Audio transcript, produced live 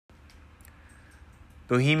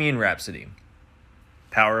Bohemian Rhapsody,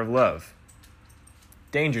 Power of Love,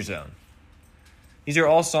 Danger Zone. These are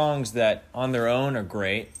all songs that on their own are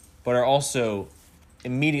great, but are also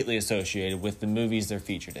immediately associated with the movies they're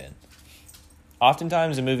featured in.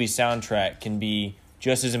 Oftentimes, a movie's soundtrack can be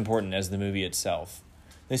just as important as the movie itself.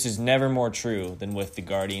 This is never more true than with the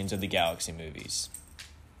Guardians of the Galaxy movies.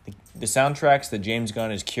 The soundtracks that James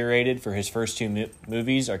Gunn has curated for his first two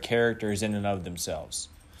movies are characters in and of themselves.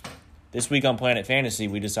 This week on Planet Fantasy,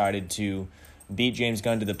 we decided to beat James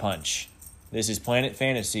Gunn to the punch. This is Planet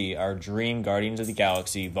Fantasy, our Dream Guardians of the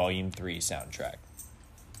Galaxy Volume 3 soundtrack.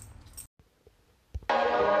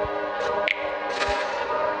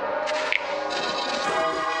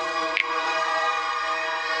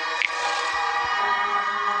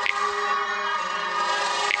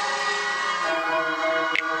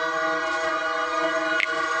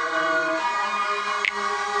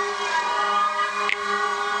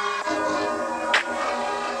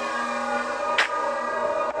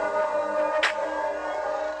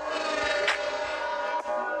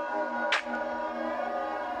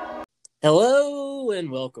 Hello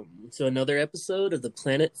and welcome to another episode of the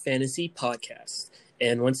Planet Fantasy Podcast.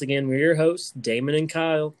 And once again, we're your hosts, Damon and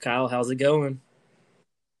Kyle. Kyle, how's it going?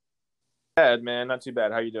 Bad, man. Not too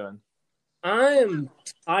bad. How you doing? I am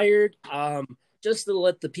tired. Just to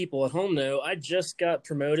let the people at home know, I just got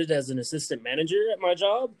promoted as an assistant manager at my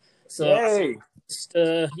job. So,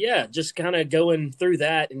 Yay. just kind of going through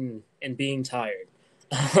that and being tired.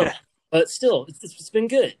 But still, it's been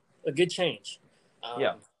good. A good change.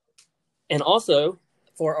 Yeah. And also,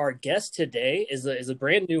 for our guest today is a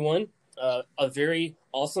brand new one, a very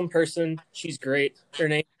awesome person. She's great. Her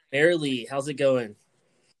name is Mary Lee. How's it going?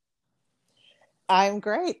 I'm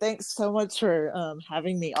great. Thanks so much for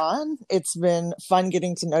having me on. It's been fun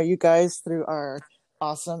getting to know you guys through our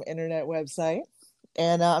awesome internet website,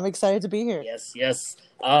 and I'm excited to be here. Yes. This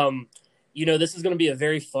is going to be a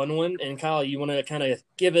very fun one. And Kyle, you want to kind of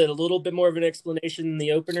give it a little bit more of an explanation in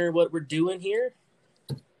the opener, what we're doing here?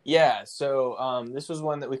 Yeah, so this was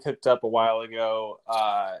one that we cooked up a while ago.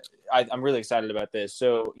 I'm really excited about this.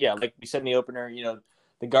 So, yeah, like we said in the opener,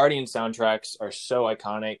 the Guardian soundtracks are so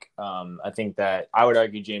iconic. I think that I would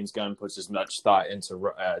argue James Gunn puts as much thought into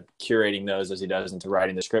curating those as he does into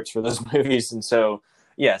writing the scripts for those movies. And so,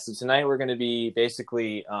 so tonight we're going to be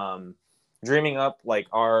basically dreaming up like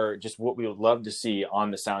just what we would love to see on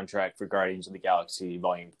the soundtrack for Guardians of the Galaxy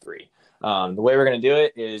Volume 3. The way we're going to do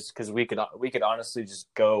it is because we could honestly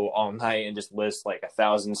just go all night and just list like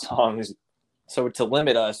 1,000 songs. So to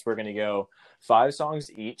limit us, we're going to go 5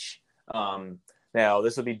 songs each. Now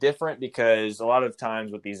this will be different because a lot of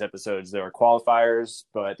times with these episodes there are qualifiers,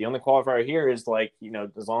 but the only qualifier here is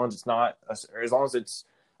as long as it's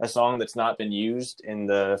a song that's not been used in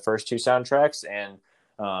the first 2 soundtracks, and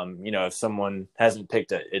if someone hasn't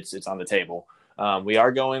picked it, it's on the table. We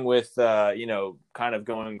are going with, kind of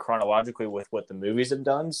going chronologically with what the movies have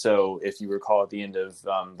done. So if you recall at the end of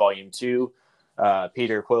Volume 2,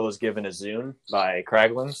 Peter Quill is given a Zune by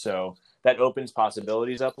Kraglin. So that opens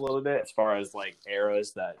possibilities up a little bit as far as like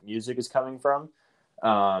eras that music is coming from.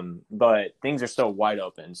 But things are still wide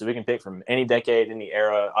open. So we can pick from any decade, any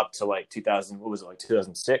era up to like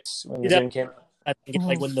 2006 when the Zune came out. I think it's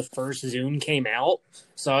like when the first Zune came out.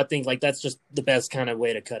 So I think like that's just the best kind of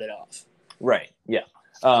way to cut it off. Right. Yeah.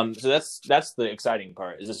 So that's the exciting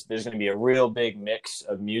part. Is just there's going to be a real big mix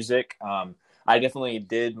of music. I definitely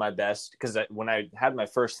did my best because when I had my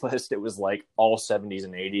first list, it was like all 70s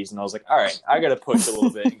and 80s, and I was like, all right, I got to push a little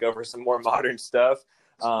bit and go for some more modern stuff.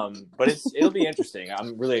 But it'll be interesting.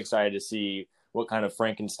 I'm really excited to see what kind of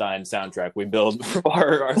Frankenstein soundtrack we build for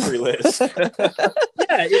our 3 lists.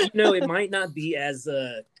 Yeah, it might not be as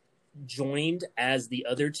joined as the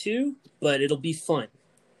other 2, but it'll be fun.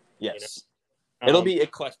 Yes. It'll be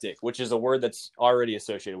eclectic, which is a word that's already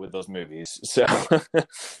associated with those movies. So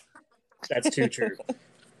that's too true.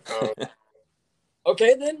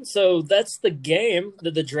 Okay, then. So that's the game,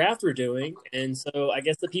 the draft we're doing. And so I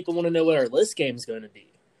guess the people want to know what our list game is going to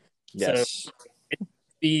be. Yes. So it'll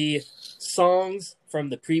be songs from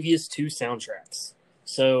the previous 2 soundtracks.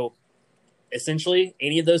 So essentially,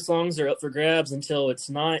 any of those songs are up for grabs until it's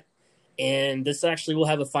not. And this actually will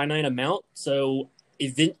have a finite amount. So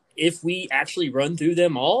if we actually run through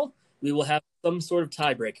them all, we will have some sort of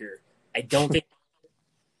tiebreaker. I don't think,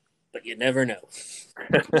 but you never know.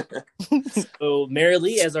 So, Mary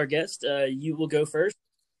Lee, as our guest, you will go first.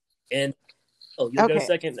 And you'll go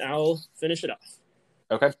second. I'll finish it off.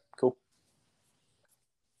 Okay, cool.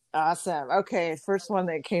 Awesome. Okay, first one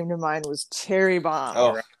that came to mind was Cherry Bomb.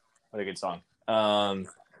 Oh, what a good song.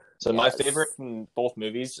 So my favorite from both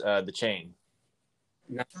movies, The Chain.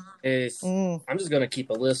 Nice. Mm, I'm just gonna keep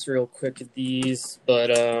a list real quick of these,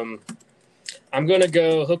 but I'm gonna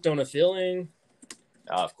go "Hooked on a Feeling."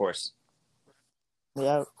 Of course.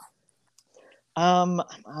 yeah. Um,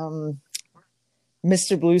 um,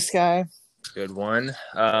 Mr. Blue Sky. Good one.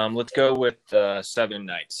 Let's go with Seven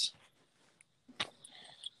Nights.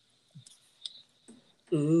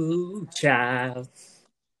 Ooh, child.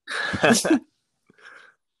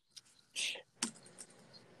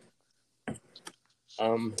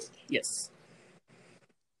 Yes.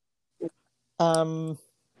 Um,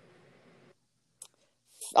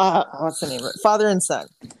 what's the name of it? Father and Son.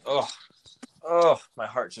 Oh, my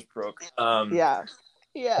heart just broke. Yeah.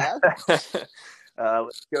 Yeah.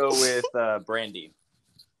 Let's go with Brandy.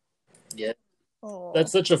 Yeah. Oh,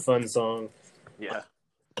 That's such a fun song. Yeah,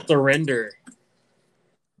 Surrender.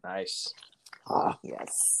 nice.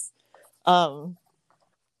 yes. The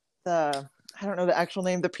I don't know the actual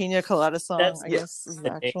name. The Pina Colada song, That's I guess, is the the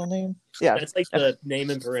name. actual name. Yeah. That's like the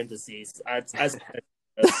name in parentheses. Okay.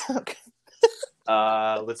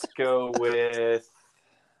 Let's go with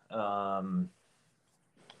Come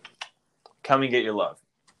and Get Your Love.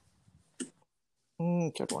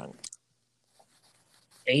 Good one.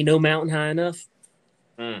 Ain't No Mountain High Enough.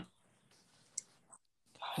 Mm.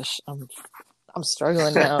 Gosh, I'm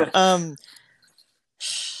struggling now.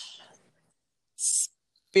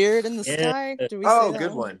 Spirit in the Yeah. Sky. Do we say Oh, that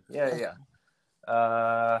good one. Yeah.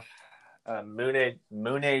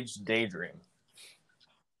 Moon Age Daydream.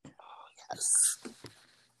 Yes.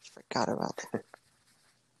 Forgot about that.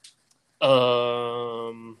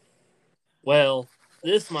 Well,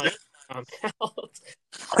 this might come out.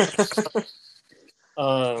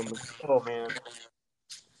 Oh man.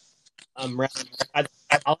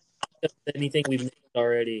 I'll anything we've named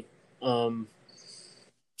already.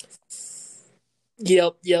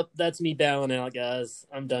 Yep, that's me bowing out, guys.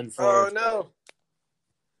 I'm done for. Oh no.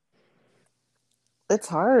 It's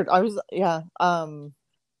hard. Yeah.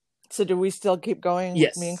 So do we still keep going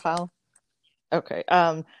Yes. with me and Kyle? Okay.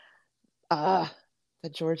 The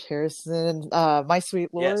George Harrison, My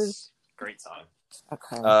Sweet Lord. Yes. Great song.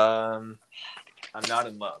 Okay. I'm Not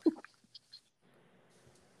in Love.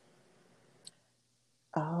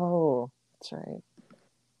 Oh, that's right.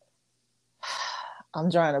 I'm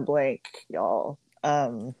drawing a blank, y'all.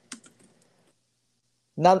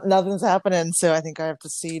 Nothing's happening, so I think I have to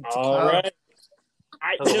cede to All Kyle. right.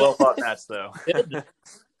 That was a well thought match, though.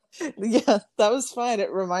 Yeah, that was fine.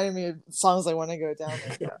 It reminded me of songs I want to go down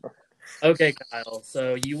with. Yeah. Okay, Kyle.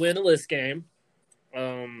 So you win a list game.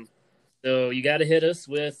 So you got to hit us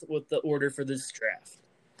with the order for this draft.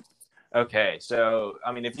 Okay, so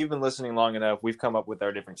I mean, if you've been listening long enough, we've come up with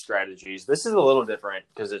our different strategies. This is a little different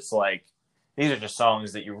because it's like these are just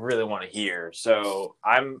songs that you really want to hear. So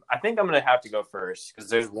I think I'm gonna have to go first because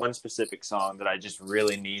there's one specific song that I just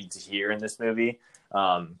really need to hear in this movie.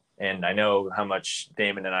 And I know how much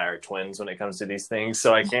Damon and I are twins when it comes to these things,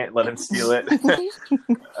 so I can't let him steal it.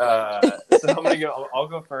 So I'm gonna go. I'll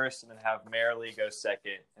go first, and then have Marilee go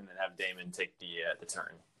second, and then have Damon take the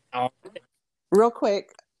turn. Real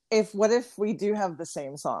quick, what if we do have the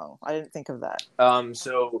same song? I didn't think of that.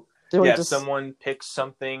 So if someone picks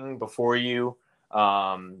something before you,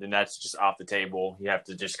 then that's just off the table. You have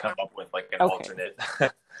to just come up with like an alternate.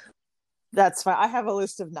 That's fine. I have a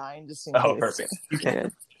list of 9 just in case. Oh, perfect. Okay.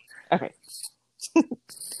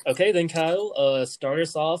 Okay, then Kyle, start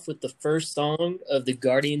us off with the first song of the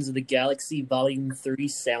Guardians of the Galaxy Volume 3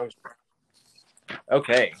 soundtrack.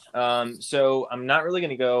 Okay. So I'm not really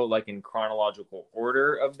going to go like in chronological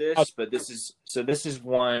order of this, but this is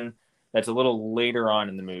one that's a little later on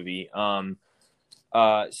in the movie.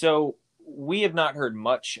 So we have not heard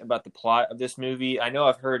much about the plot of this movie. I know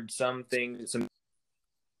I've heard the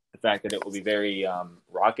fact that it will be very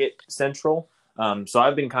rocket central. So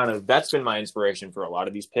I've been that's been my inspiration for a lot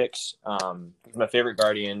of these picks. My favorite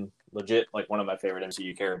Guardian, legit, like one of my favorite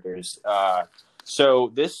MCU characters.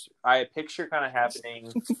 So this, I picture kind of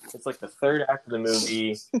happening. It's like the third act of the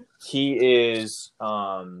movie. He is,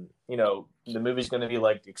 the movie's going to be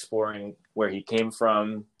like exploring where he came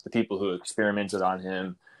from, the people who experimented on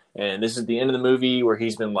him. And this is the end of the movie where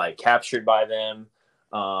he's been like captured by them.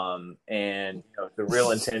 And the real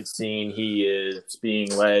intense scene, he is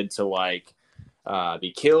being led to like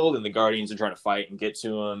be killed, and the Guardians are trying to fight and get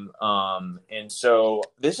to him. And so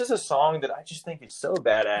this is a song that I just think is so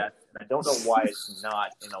badass, and I don't know why it's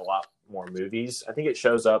not in a lot more movies. I think it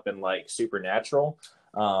shows up in like Supernatural,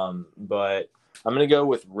 but I'm gonna go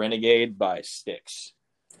with "Renegade" by Styx.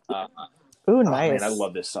 Ooh, nice! Man, I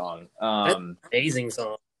love this song. Amazing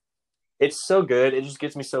song. It's so good. It just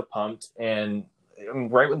gets me so pumped. And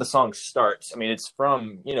right when the song starts, I mean, it's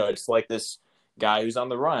from it's like this guy who's on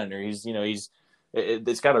the run, or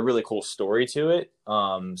it's got a really cool story to it.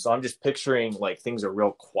 So I'm just picturing like things are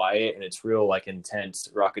real quiet and it's real like intense.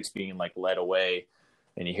 Rocket's being like led away,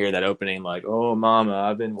 and you hear that opening like, "Oh, mama,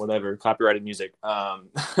 I've been whatever," copyrighted music.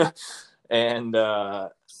 And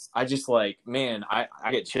I just like, man, I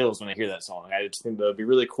get chills when I hear that song. I just think that would be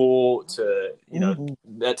really cool to,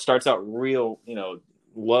 that starts out real,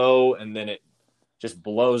 low, and then it just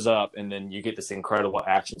blows up, and then you get this incredible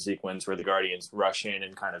action sequence where the Guardians rush in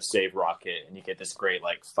and kind of save Rocket, and you get this great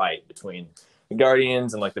like fight between the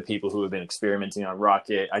Guardians and like the people who have been experimenting on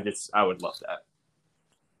Rocket. I would love that.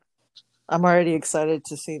 I'm already excited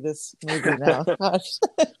to see this movie now. Gosh.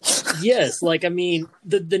 Yes, like I mean,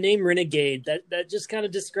 the name Renegade that just kind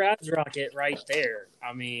of describes Rocket right there.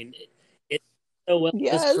 I mean, it's so well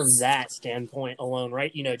just from that standpoint alone,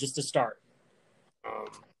 right? Just to start.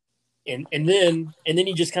 And then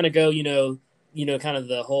you just kind of go, kind of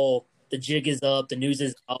the jig is up, the news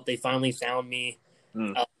is out, they finally found me.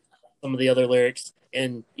 Some of the other lyrics,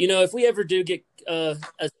 and if we ever do get a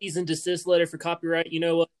cease and desist letter for copyright, you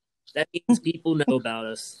know what? That means people know about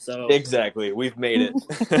us. So exactly, we've made it.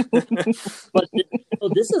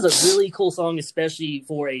 But this is a really cool song, especially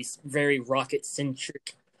for a very Rocket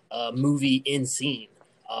centric movie in scene.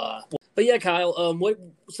 But yeah, Kyle.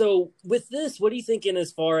 So with this, what are you thinking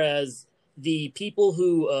as far as the people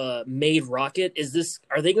who made Rocket?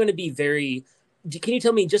 Are they going to be very? Can you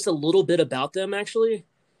tell me just a little bit about them, actually?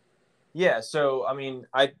 Yeah, so I mean,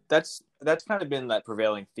 that's kind of been that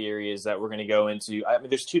prevailing theory, is that we're going to go into. I mean,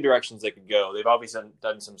 there's two directions they could go. They've obviously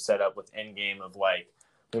done some setup with Endgame of like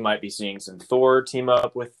we might be seeing some Thor team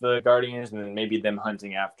up with the Guardians, and then maybe them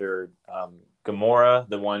hunting after Gamora,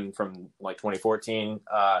 the one from like 2014.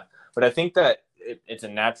 But I think that it's a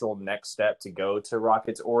natural next step to go to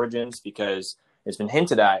Rocket's origins, because it's been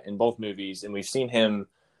hinted at in both movies, and we've seen him.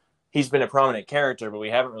 He's been a prominent character, but we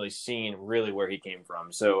haven't really seen really where he came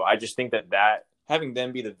from. So I just think that having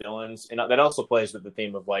them be the villains, and that also plays with the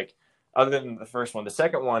theme of like, other than the first one, the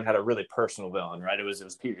second one had a really personal villain, right? It was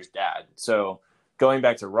Peter's dad. So going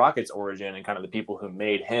back to Rocket's origin and kind of the people who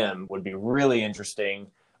made him would be really interesting.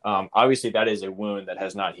 Obviously, that is a wound that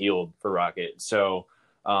has not healed for Rocket. So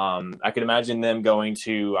I could imagine them going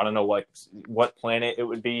to, I don't know what planet it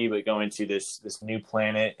would be, but going to this new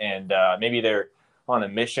planet, and maybe they're on a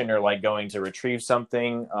mission or like going to retrieve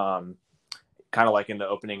something, kind of like in the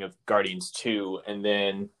opening of Guardians 2, and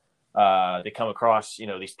then they come across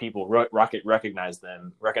these people. Rocket recognizes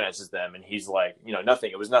them, and he's like,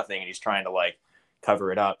 nothing, it was nothing, and he's trying to like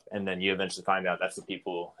cover it up, and then you eventually find out that's the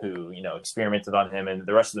people who experimented on him, and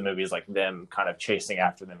the rest of the movie is like them kind of chasing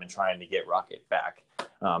after them and trying to get Rocket back.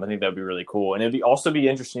 I think that would be really cool, and it'd also be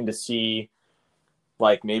interesting to see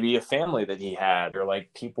like maybe a family that he had, or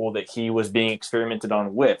like people that he was being experimented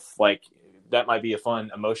on with. Like that might be a fun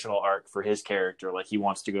emotional arc for his character. Like he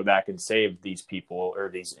wants to go back and save these people, or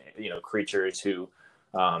these creatures who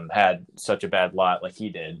had such a bad lot like he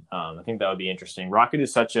did. I think that would be interesting. Rocket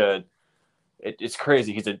is it's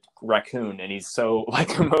crazy. He's a raccoon, and he's so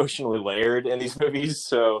like emotionally layered in these movies.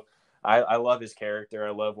 So I love his character. I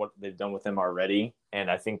love what they've done with him already, and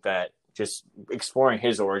I think that just exploring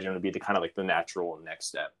his origin would be the kind of like the natural next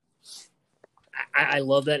step. I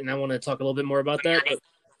love that, and I want to talk a little bit more about that.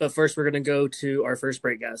 But first, we're going to go to our first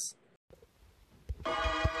break, guys.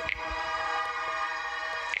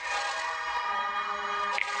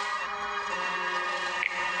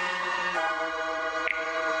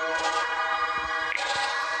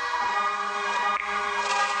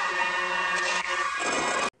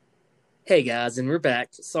 Hey guys, and we're back.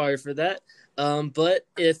 Sorry for that. But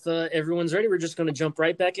if everyone's ready, we're just going to jump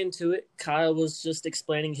right back into it. Kyle was just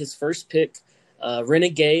explaining his first pick,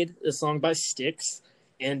 Renegade, a song by Styx.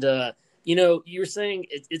 And, you were saying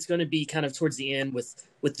it's going to be kind of towards the end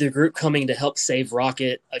with the group coming to help save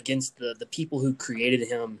Rocket against the people who created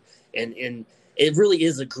him. And it really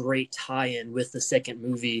is a great tie-in with the second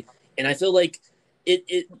movie. And I feel like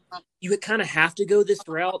you would kind of have to go this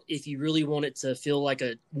route if you really want it to feel like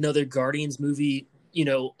another Guardians movie,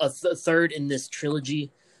 a third in this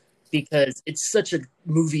trilogy, because it's such a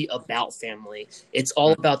movie about family. It's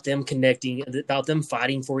all about them connecting, about them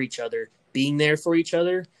fighting for each other, being there for each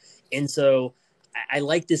other. And so I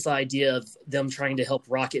like this idea of them trying to help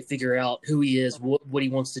Rocket figure out who he is, what he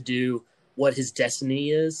wants to do, what his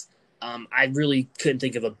destiny is. I really couldn't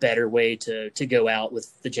think of a better way to go out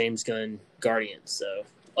with the James Gunn Guardians. So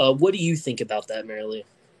what do you think about that, Marilee?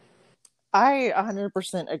 I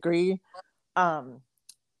 100% agree.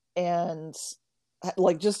 And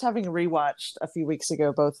like just having rewatched a few weeks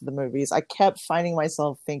ago both of the movies, I kept finding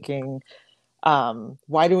myself thinking,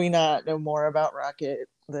 why do we not know more about Rocket?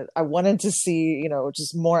 that I wanted to see,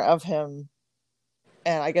 just more of him.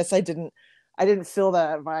 And I guess I didn't feel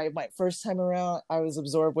that vibe my first time around. I was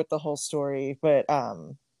absorbed with the whole story, but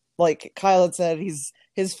like Kyle had said, he's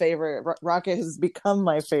his favorite. Rocket has become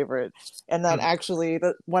my favorite, and that actually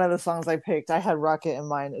one of the songs I picked, I had Rocket in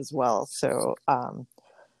mind as well. So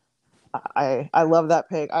I love that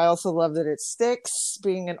pick. I also love that it sticks.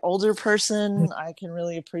 Being an older person, I can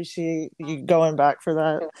really appreciate you going back for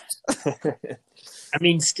that. I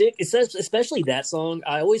mean, Stick, especially that song.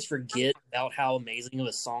 I always forget about how amazing of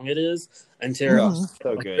a song it is until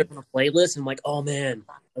So I good. put it on a playlist. And I'm like, oh man,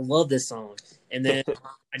 I love this song. And then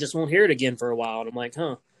I just won't hear it again for a while. And I'm like,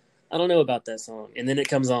 I don't know about that song. And then it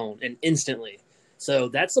comes on, and instantly. So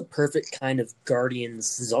that's a perfect kind of Guardians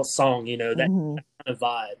song, that kind of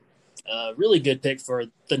vibe. Really good pick for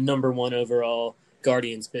the number one overall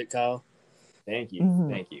Guardians pick, Kyle. Thank you.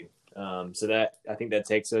 Thank you. So that, I think that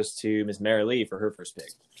takes us to Miss Mary Lee for her first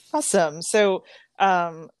pick. Awesome. So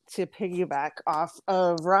to piggyback off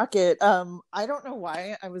of Rocket, I don't know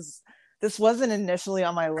why this wasn't initially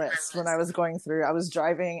on my list when I was going through. I was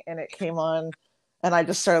driving and it came on and I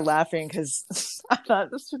just started laughing because I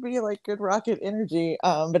thought this would be like good Rocket energy.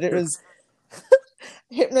 But it was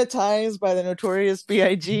Hypnotized by the Notorious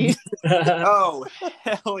B.I.G. Oh,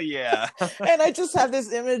 hell yeah. And I just have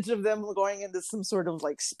this image of them going into some sort of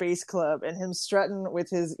like space club and him strutting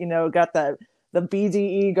with his, got the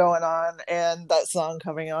BDE going on and that song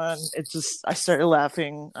coming on. I started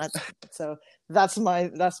laughing. So that's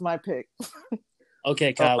my pick.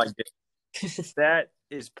 Okay, Kyle. Oh my goodness. That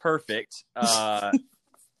is perfect.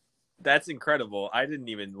 That's incredible. I didn't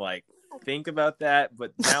even think about that,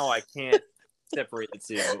 but now I can't separate the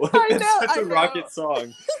two. It's such a Rocket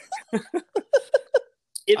song.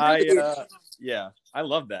 I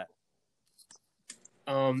love that.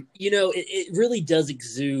 It really does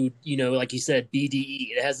exude, like you said,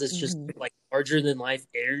 BDE. It has this just larger than life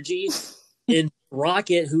energy. And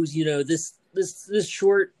Rocket, who's this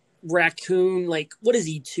short raccoon, what is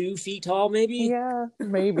he, 2 feet tall, maybe? Yeah,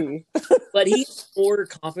 maybe. But he has more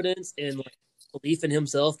confidence and belief in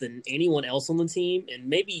himself than anyone else on the team, and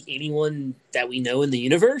maybe anyone that we know in the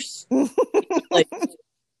universe.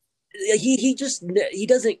 He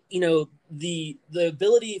doesn't, the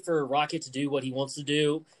ability for Rocket to do what he wants to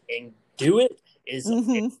do and do it is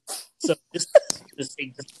so just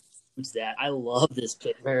includes that. I love this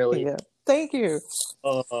pick, Marilyn. Yeah, thank you.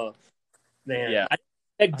 Man, yeah, I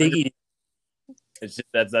expect Biggie. It's just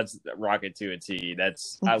that's Rocket to a T.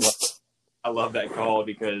 I love that call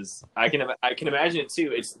because I can imagine it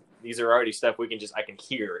too. These are already stuff I can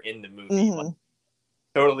hear in the movie.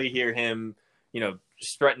 Totally hear him,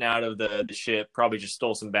 strutting out of the ship. Probably just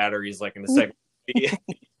stole some batteries in the second movie.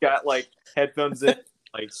 He got headphones in,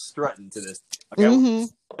 strutting to this. Okay,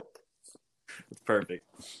 it's perfect.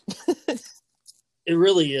 It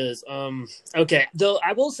really is. Okay, though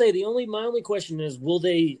I will say my only question is, will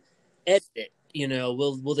they edit it?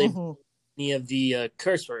 Will they any of the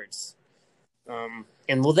curse words?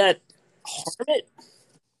 And will that harm it?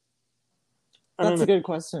 That's a good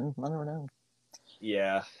question. I don't know.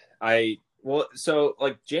 Yeah,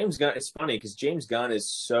 James Gunn. It's funny because James Gunn is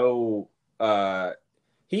so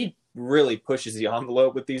he really pushes the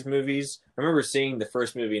envelope with these movies. I remember seeing the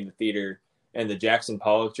first movie in the theater and the Jackson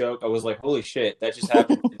Pollock joke. I was like, "Holy shit, that just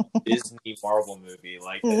happened in a Disney Marvel movie!"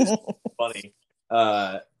 That is funny.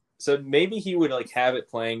 So maybe he would have it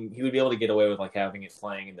playing. He would be able to get away with having it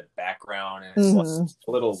playing in the background, and it's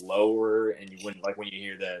a little lower, and you wouldn't when you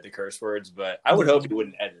hear the curse words. But I would hope he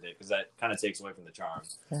wouldn't edit it because that kind of takes away from the charm.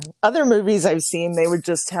 Other movies I've seen, they would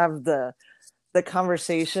just have the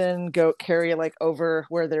conversation carry over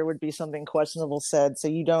where there would be something questionable said, so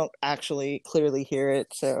you don't actually clearly hear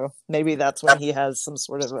it. So maybe that's when he has some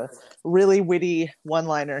sort of a really witty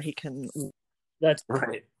one-liner he can. That's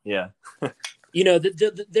right. Yeah.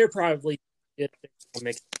 They're probably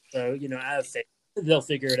mixed, so I have faith they'll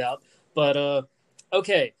figure it out. But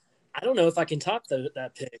okay, I don't know if I can top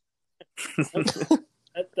that pick.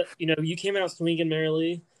 You came out swinging,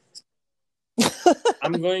 Marilee.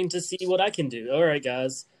 I'm going to see what I can do. All right,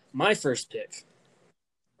 guys, my first pick.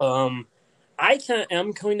 I'm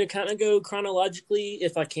going to kind of go chronologically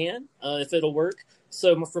if I can, if it'll work.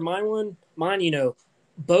 So for mine,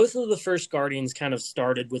 both of the first Guardians kind of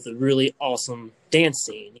started with a really awesome dance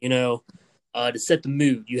scene, to set the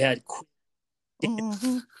mood. You had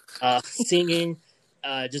singing,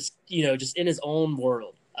 just in his own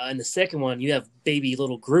world. In the second one, you have baby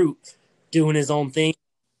little Groot doing his own thing.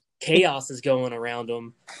 Chaos is going around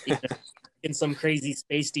him, in some crazy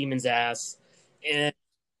space demon's ass, and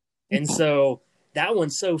so that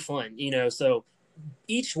one's so fun, So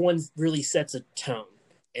each one really sets a tone.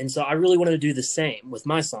 And so I really wanted to do the same with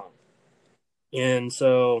my song. And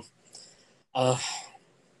so uh,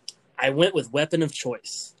 I went with Weapon of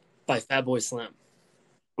Choice by Fatboy Slim.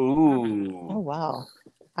 Oh Ooh. wow.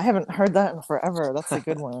 I haven't heard that in forever. That's a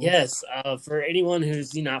good one. Yes, for anyone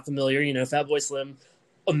who's not familiar, Fatboy Slim,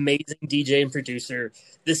 amazing DJ and producer.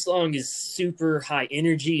 This song is super high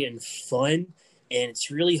energy and fun, and it's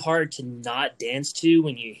really hard to not dance to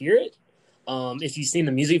when you hear it. If you've seen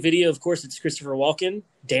the music video, of course, it's Christopher Walken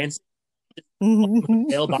dancing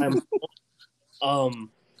hell by himself.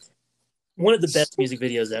 One of the best music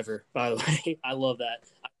videos ever, by the way. I love that.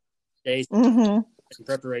 Days in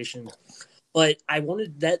preparation. But I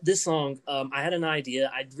wanted this song. I had an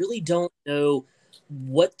idea. I really don't know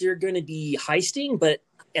what they're going to be heisting, but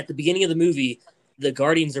at the beginning of the movie, the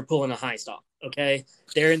Guardians are pulling a heist off. Okay,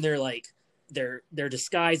 they're in their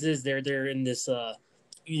disguises. They're in this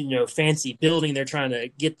fancy building. They're trying to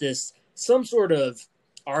get some sort of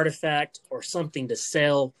artifact or something to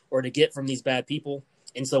sell or to get from these bad people.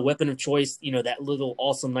 And so, Weapon of Choice, that little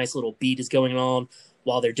awesome, nice little beat is going on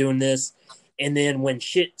while they're doing this. And then when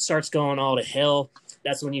shit starts going all to hell,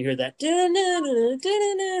 that's when you hear that. and then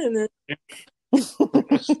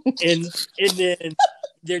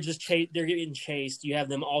they're getting chased. You have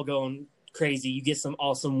them all going crazy. You get some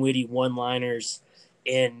awesome witty one-liners,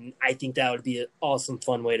 and I think that would be an awesome,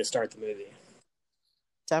 fun way to start the movie.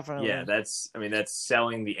 Definitely. Yeah, that's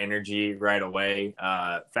selling the energy right away.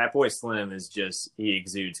 Fatboy Slim he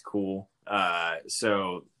exudes cool.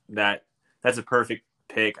 So that's a perfect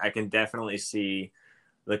pick. I can definitely see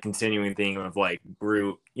the continuing theme of like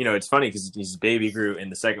Groot. It's funny because he's Baby Groot in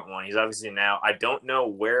the second one. He's obviously now, I don't know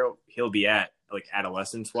where he'll be at, like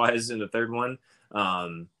adolescence wise in the third one.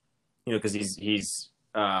 Because he's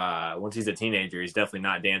once he's a teenager, he's definitely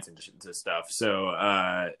not dancing to stuff. So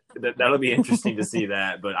that'll be interesting to see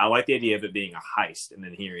that. But I like the idea of it being a heist and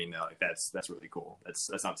then hearing that, like that's really cool. That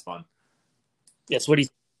sounds fun. Yes, what do you?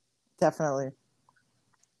 Definitely.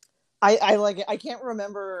 I like it. I can't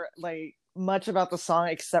remember like much about the song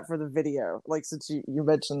except for the video. Like since you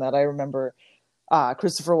mentioned that, I remember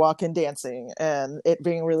Christopher Walken dancing and it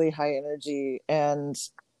being really high energy. And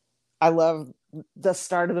I love the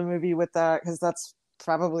start of the movie with that because that's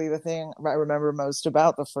probably the thing I remember most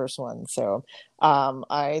about the first one. So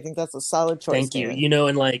I think that's a solid choice. Thank you.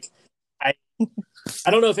 And like I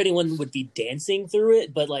don't know if anyone would be dancing through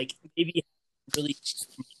it, but like maybe really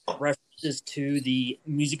references to the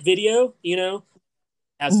music video,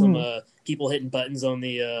 have some people hitting buttons on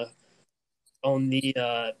the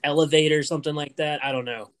elevator or something like that. I don't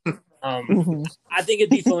know. I think it'd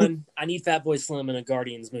be fun. I need Fatboy Slim in a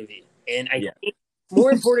Guardians movie. And I think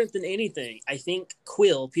more important than anything, I think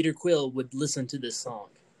Peter Quill would listen to this song.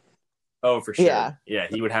 Oh, for sure. Yeah,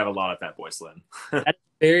 he would have a lot of Fatboy Slim. That's a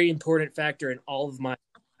very important factor in all of my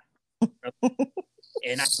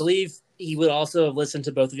and I believe he would also have listened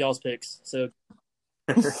to both of y'all's picks. So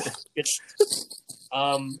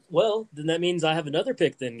well, then that means I have another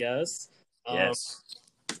pick then, guys. Yes.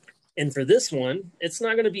 And for this one, it's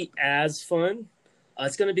not going to be as fun.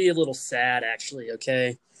 It's going to be a little sad, actually,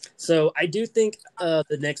 okay? So I do think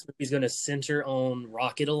the next movie is going to center on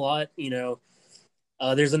Rocket a lot.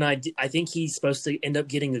 There's an idea. I think he's supposed to end up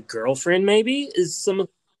getting a girlfriend, maybe, is some of...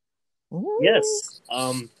 Ooh. Yes.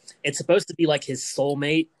 It's supposed to be like his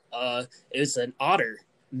soulmate. It was an otter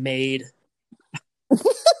made...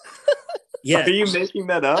 Yeah. Are you making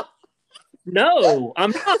that up? No, I'm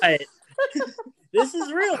not. This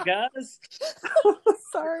is real, guys.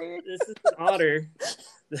 Sorry. This is an otter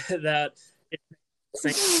that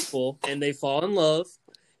same people, and they fall in love.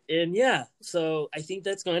 And yeah, so I think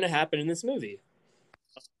that's going to happen in this movie.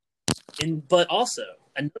 But also,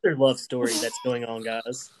 another love story that's going on,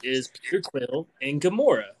 guys, is Peter Quill and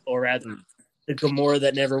Gamora, or rather, the Gamora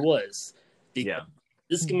that never was.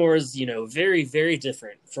 This Gamora is, very, very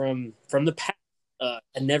different from the past. I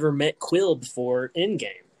never met Quill before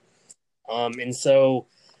Endgame. And so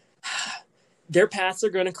their paths are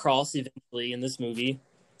going to cross eventually in this movie.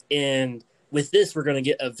 And with this, we're going to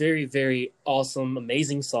get a very, very awesome,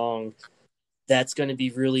 amazing song that's going to be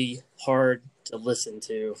really hard to listen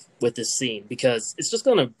to with this scene because it's just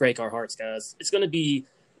going to break our hearts, guys. It's going to be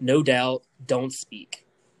No Doubt, Don't Speak.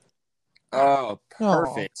 Oh,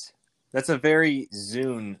 perfect. Aww. That's a very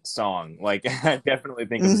Zune song. Like, I definitely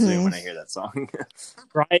think of Zune when I hear that song.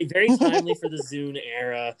 Right. Very timely for the Zune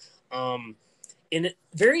era. And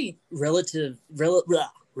very relevant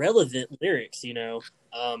lyrics,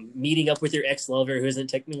 meeting up with your ex-lover who isn't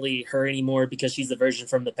technically her anymore because she's the version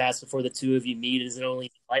from the past before the two of you meet, isn't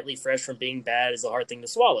only slightly fresh from being bad is a hard thing to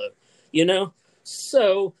swallow,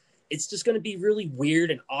 So it's just going to be really weird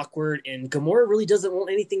and awkward. And Gamora really doesn't want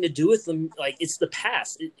anything to do with them. Like, it's the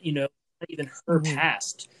past, not even her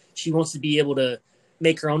past. She wants to be able to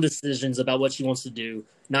make her own decisions about what she wants to do,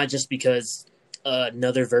 not just because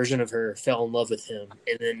another version of her fell in love with him.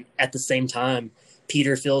 And then at the same time,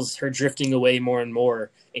 Peter feels her drifting away more and more,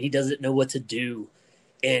 and he doesn't know what to do.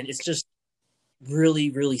 And it's just really,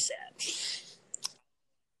 really sad.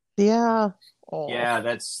 Yeah. Yeah,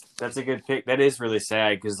 that's a good pick. That is really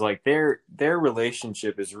sad because like their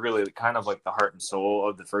relationship is really kind of like the heart and soul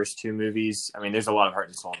of the first two movies. I mean, there's a lot of heart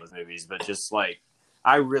and soul in those movies, but just like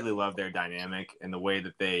I really love their dynamic and the way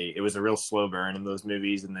that it was a real slow burn in those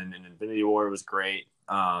movies, and then in Infinity War it was great.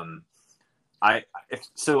 I'm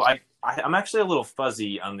actually a little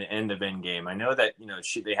fuzzy on the end of Endgame. I know that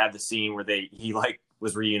they had the scene where he like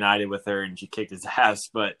was reunited with her and she kicked his ass,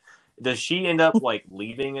 but does she end up like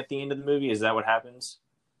leaving at the end of the movie? Is that what happens?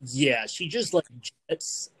 Yeah, she just like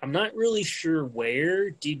jets. I'm not really sure where.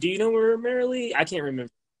 Do you know where, Marilee? I can't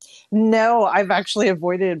remember. No, I've actually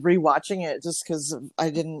avoided rewatching it just because I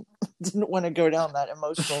didn't want to go down that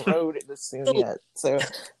emotional road this soon yet. So,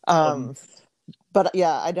 but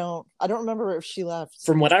yeah, I don't remember if she left.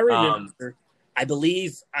 From what I remember, I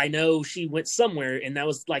believe I know she went somewhere, and that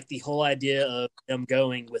was like the whole idea of them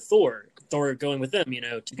going with Thor going with them,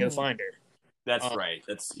 to go find her. That's right.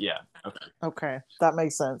 Okay, that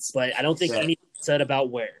makes sense. But I don't think anything said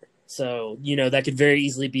about where. So that could very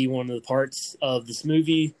easily be one of the parts of this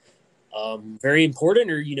movie. Very important,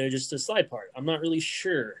 or just a side part. I'm not really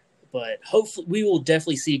sure, but hopefully we will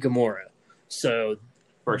definitely see Gamora. So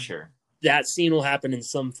for sure, that scene will happen in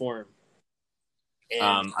some form.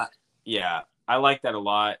 And, I like that a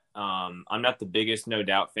lot. I'm not the biggest No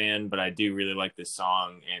Doubt fan, but I do really like this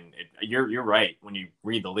song. And you're right. When you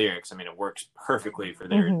read the lyrics, I mean, it works perfectly for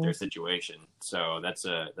their situation. So that's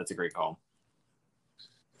a great call.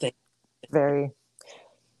 Very.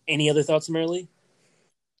 Any other thoughts, Marilee?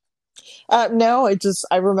 No,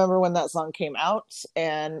 I remember when that song came out,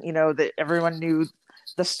 and that everyone knew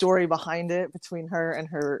the story behind it between her and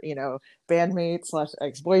her bandmate /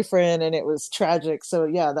 ex-boyfriend, and it was tragic. So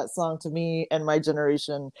yeah, that song to me and my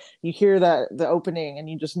generation, you hear the opening and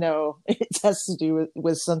you just know it has to do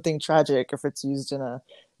with something tragic if it's used in a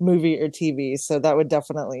movie or TV. So that would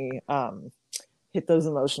definitely hit those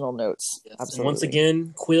emotional notes. Yes. Absolutely. And once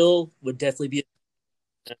again, Quill would definitely be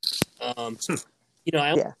I'm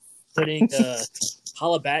putting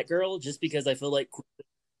Holla Batgirl just because I feel like Quill is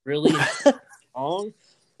really long,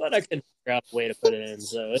 but I couldn't figure out a way to put it in.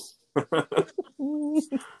 So,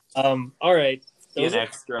 all right. Be an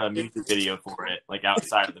extra music video for it, like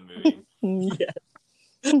outside of the movie. Yeah.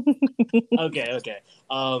 Okay.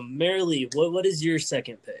 Marilee, what is your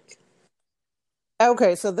second pick?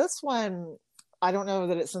 Okay, so this one, I don't know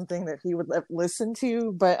that it's something that he would listen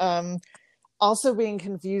to, but also being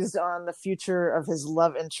confused on the future of his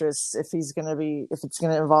love interest, if it's going to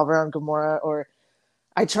involve around Gamora, or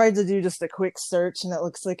I tried to do just a quick search, and it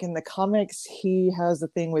looks like in the comics he has a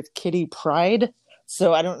thing with Kitty Pryde.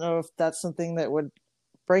 So I don't know if that's something that would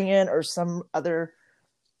bring in, or some other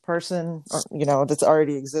person, or, that's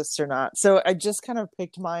already exists or not. So I just kind of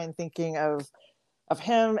picked mine thinking of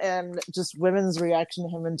him and just women's reaction to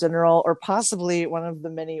him in general, or possibly one of the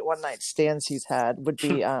many one night stands he's had would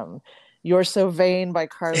be You're So Vain by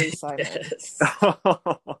Carly Simon. Yes.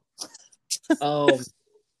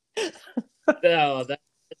 No,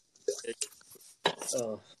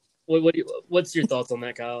 what's your thoughts on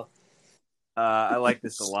that, Kyle? I like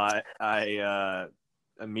this a lot.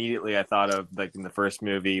 Immediately I thought of like in the first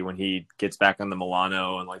movie when he gets back on the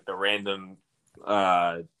Milano and like the random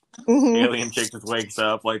alien chick just wakes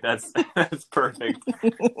up. Like that's perfect.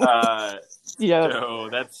 So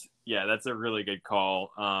that's a really good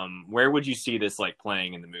call. Where would you see this like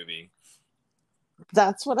playing in the movie?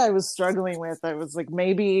 That's what I was struggling with. I was like,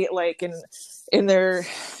 maybe like in their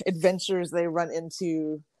adventures they run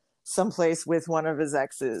into someplace with one of his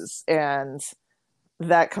exes, and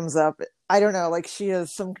that comes up. I don't know, like she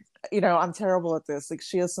has some, I'm terrible at this. Like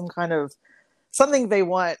she has some kind of something they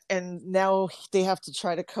want, and now they have to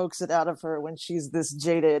try to coax it out of her when she's this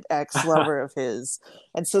jaded ex-lover of his.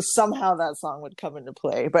 And so somehow that song would come into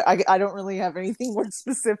play. But I don't really have anything more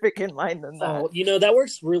specific in mind than that. Oh, that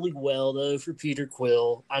works really well, though, for Peter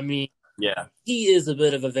Quill. I mean, yeah, he is a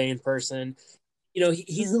bit of a vain person.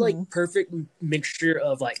 He's like perfect mixture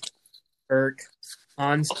of like Kirk,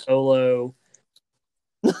 Han Solo,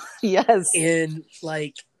 yes, and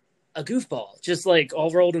like a goofball, just like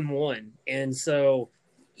all rolled in one. And so,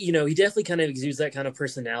 he definitely kind of exudes that kind of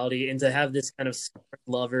personality, and to have this kind of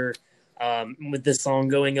lover with this song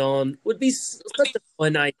going on would be such a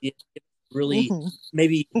fun idea. really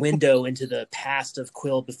maybe window into the past of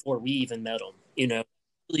Quill before we even met him.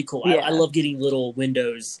 Really cool. Yeah. I love getting little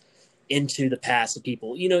windows into the past of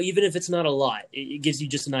people. Even if it's not a lot, it gives you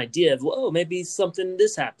just an idea of, maybe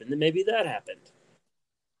this happened, and maybe that happened.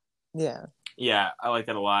 Yeah. Yeah, I like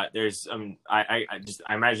that a lot. There's, I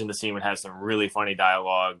imagine the scene would have some really funny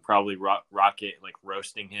dialogue. Probably Rocket like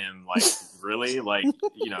roasting him, like really, like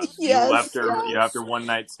Yes, you left her, after one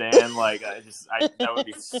night stand. Like, that would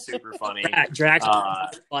be super funny. Drax,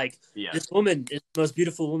 this woman is the most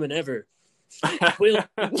beautiful woman ever. Quill,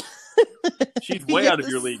 she's way out of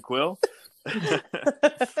your league, Quill.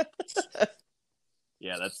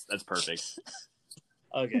 Yeah, that's perfect.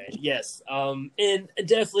 Okay, yes. And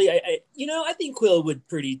definitely, I think Quill would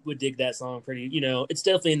dig that song pretty, it's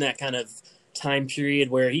definitely in that kind of time period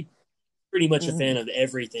where he pretty much a fan of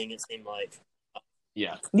everything, it seemed like.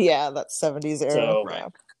 Yeah. Yeah, that 70s era. So,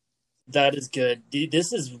 right. That is good.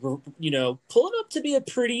 This is, pulling up to be a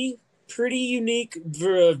pretty unique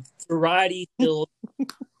variety filled.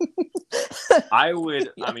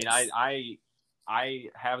 I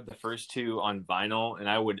have the first two on vinyl, and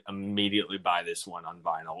I would immediately buy this one on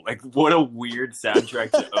vinyl. Like, what a weird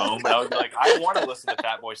soundtrack to own. But I would be like, I want to listen to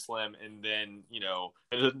Fatboy Slim and then,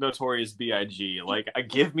 the Notorious B.I.G. Like,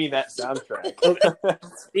 give me that soundtrack.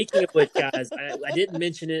 Speaking of which, guys, I didn't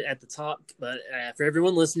mention it at the top, but for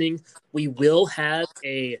everyone listening, we will have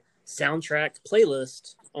a soundtrack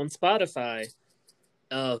playlist on Spotify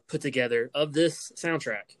put together of this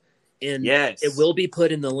soundtrack. And yes, it will be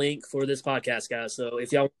put in the link for this podcast, guys. So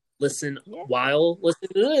if y'all listen while listening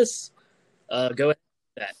to this, go ahead and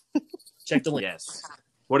do that. Check the link. Yes.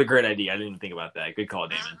 What a great idea. I didn't even think about that. Good call,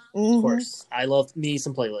 Damon. Mm-hmm. Of course. I love me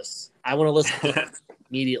some playlists. I want to listen to them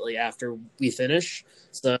immediately after we finish.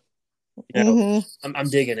 So, I'm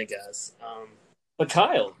digging it, guys. But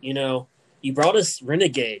Kyle, you brought us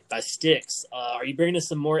Renegade by Styx. Are you bringing us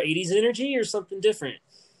some more 80s energy or something different?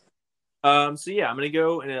 I'm going to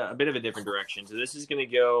go in a bit of a different direction. So this is going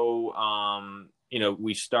to go,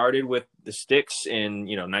 we started with the Styx in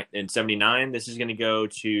 79. This is going to go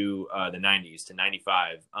to the 90s, to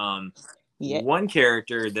 95. One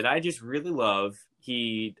character that I just really love,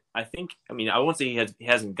 I won't say he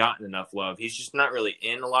hasn't gotten enough love. He's just not really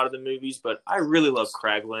in a lot of the movies, but I really love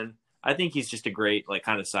Kraglin. I think he's just a great, like,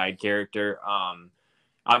 kind of side character.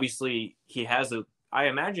 Obviously I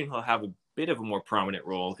imagine he'll have a bit of a more prominent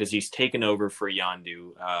role because he's taken over for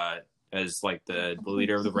Yondu as like the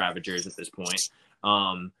leader of the Ravagers at this point.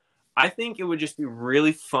 I think it would just be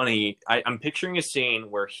really funny. I'm picturing a scene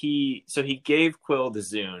where he gave Quill the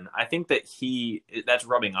Zune. I think that's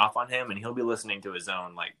rubbing off on him, and he'll be listening to his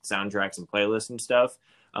own like soundtracks and playlists and stuff.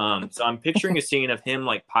 So I'm picturing a scene of him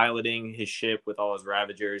like piloting his ship with all his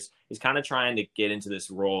Ravagers. He's kind of trying to get into this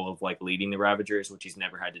role of like leading the Ravagers, which he's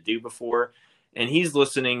never had to do before. And he's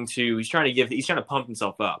trying to pump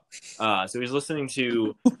himself up. So he's listening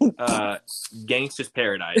to Gangsta's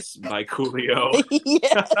Paradise by Coolio.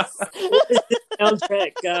 Yes.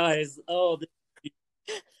 Soundtrack, guys. Oh,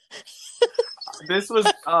 this was,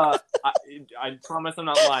 I promise I'm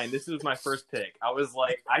not lying. This was my first pick. I was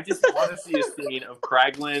like, I just want to see a scene of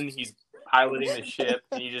Kraglin. He's piloting the ship,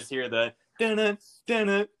 and you just hear the dun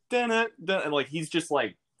dun dun and like he's just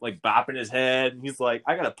like bopping his head, and he's like,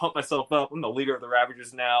 I gotta pump myself up. I'm the leader of the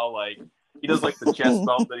Ravagers now. Like, he does like the chest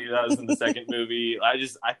bump that he does in the second movie. I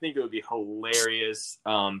think it would be hilarious.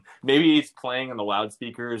 Maybe he's playing on the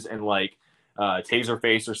loudspeakers, and like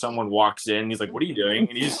Taserface or someone walks in. He's like, "What are you doing?"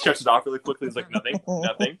 And he just shuts it off really quickly. He's like, "Nothing."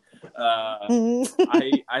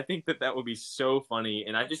 I think that would be so funny.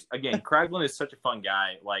 And Kraglin is such a fun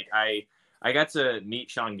guy. Like, I got to meet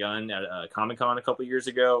Sean Gunn at Comic-Con a couple years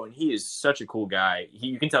ago, and he is such a cool guy.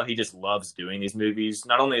 You can tell he just loves doing these movies,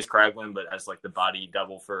 not only as Kraglin, but as like the body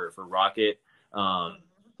double for Rocket. The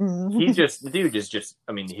dude is just,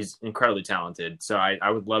 he's incredibly talented. So I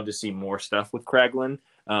would love to see more stuff with Kraglin.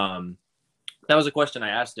 That was a question I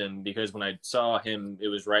asked him, because when I saw him, it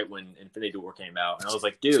was right when Infinity War came out, and I was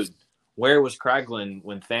like, dude, where was Kraglin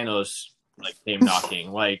when Thanos came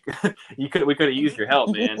knocking? Like, we could have used your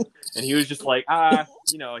help, man. And he was just like,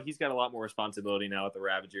 he's got a lot more responsibility now with the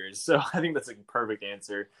Ravagers. So I think that's a perfect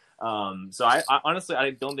answer. So I honestly,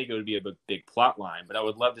 I don't think it would be a big plot line, but I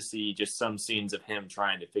would love to see just some scenes of him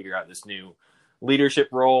trying to figure out this new leadership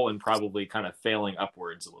role and probably kind of failing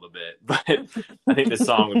upwards a little bit. But I think this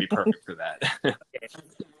song would be perfect for that.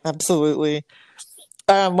 Absolutely.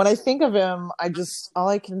 When I think of him,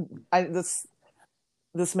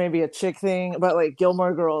 this may be a chick thing, but like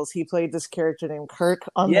Gilmore Girls, he played this character named Kirk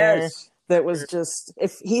on their that was just,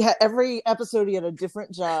 if he had every episode he had a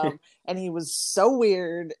different job and he was so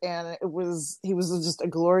weird, and he was just a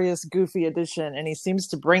glorious goofy addition, and he seems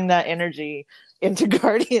to bring that energy into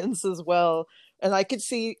Guardians as well. And I could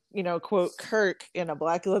see, quote, Kirk in a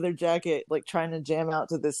black leather jacket, like trying to jam out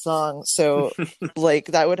to this song. So like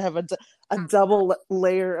that would have a double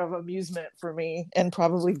layer of amusement for me, and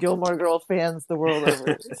probably Gilmore Girl fans the world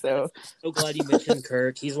over. So glad you mentioned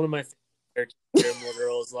Kirk. He's one of my favorite Gilmore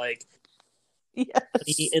Girls. Like, yes.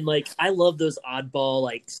 And like, I love those oddball,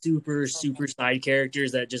 like super side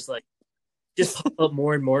characters that just pop up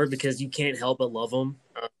more and more because you can't help but love them.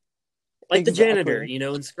 Like the janitor,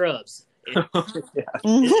 in Scrubs.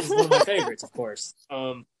 It's one of my favorites, of course.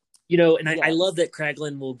 And I love that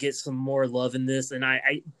Kraglin will get some more love in this, and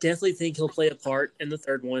I definitely think he'll play a part in the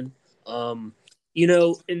third one. And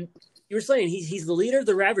you were saying he's the leader of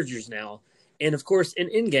the Ravagers now, and of course in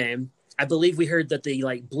Endgame, I believe we heard that they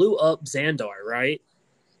blew up Xandar, right?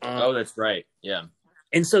 Oh, that's right. Yeah.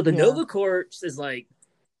 And so the Nova Corps is like,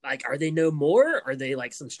 are they no more? Are they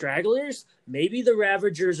some stragglers? Maybe the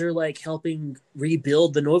Ravagers are helping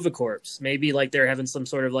rebuild the Nova Corps. Maybe they're having some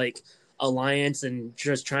sort of alliance and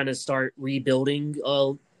just trying to start rebuilding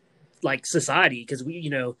society, because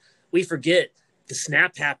we forget the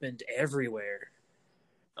snap happened everywhere.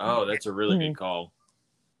 Oh, that's a really good call.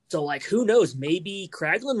 So who knows? Maybe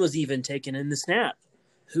Kraglin was even taken in the snap.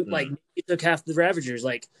 Maybe he took half the Ravagers.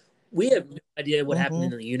 We have no idea what happened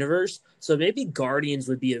in the universe, so maybe Guardians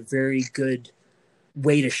would be a very good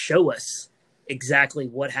way to show us exactly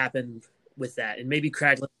what happened with that, and maybe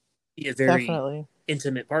Kraglin would be a very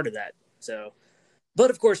intimate part of that. So,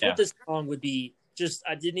 but of course, what this song would be,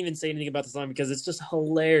 I didn't even say anything about the song because it's just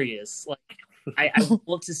hilarious. I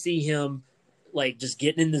want to see him just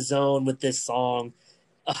getting in the zone with this song.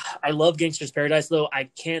 I love Gangsta's Paradise, though. I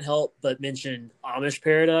can't help but mention Amish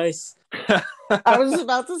Paradise. I was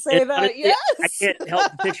about to say that. Honestly, yes, I can't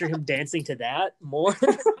help but picture him dancing to that more.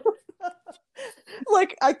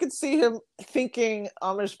 I could see him thinking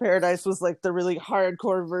Amish Paradise was the really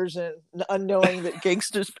hardcore version, unknowing that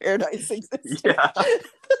Gangsta's Paradise exists.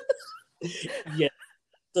 Yeah.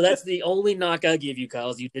 So that's the only knock I give you,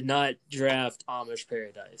 Kyle. Is you did not draft Amish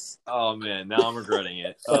Paradise. Oh man, now I'm regretting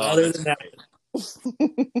it. Other than that.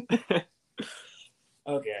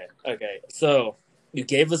 Okay. So you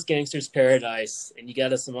gave us Gangster's Paradise, and you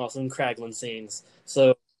got us some awesome Kraglin scenes.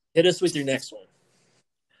 So hit us with your next one.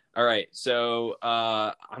 All right. So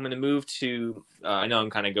I'm going to move to. I know I'm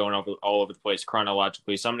kind of going all over the place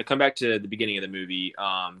chronologically, so I'm going to come back to the beginning of the movie,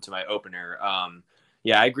 to my opener.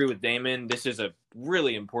 I agree with Damon. This is a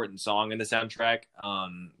really important song in the soundtrack.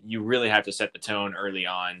 You really have to set the tone early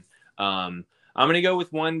on. I'm going to go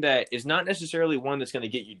with one that is not necessarily one that's going to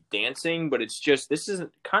get you dancing, but this isn't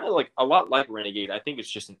kind of a lot like Renegade. I think it's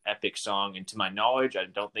just an epic song. And to my knowledge, I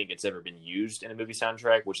don't think it's ever been used in a movie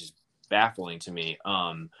soundtrack, which is baffling to me.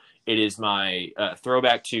 It is my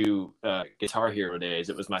throwback to Guitar Hero days.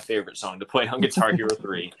 It was my favorite song to play on Guitar Hero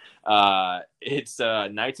 3. It's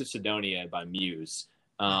Knights of Sidonia by Muse.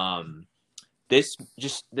 This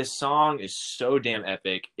song is so damn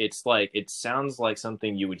epic. It sounds like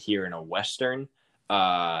something you would hear in a Western.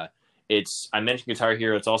 I mentioned Guitar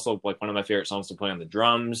Hero. It's also one of my favorite songs to play on the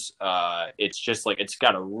drums. It's just it's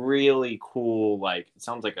got a really cool, it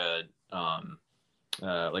sounds like a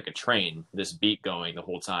train, this beat going the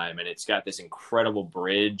whole time. And it's got this incredible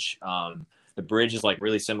bridge. The bridge is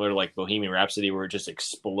really similar to Bohemian Rhapsody, where it just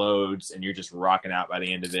explodes and you're just rocking out by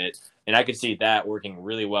the end of it. And I could see that working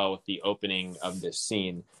really well with the opening of this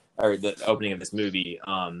scene, or the opening of this movie.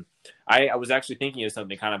 I was actually thinking of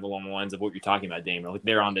something kind of along the lines of what you're talking about, Damon.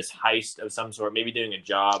 They're on this heist of some sort, maybe doing a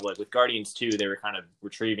job. With Guardians 2, they were kind of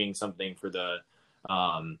retrieving something for the,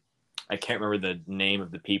 I can't remember the name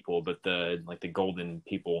of the people, but the golden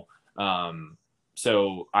people.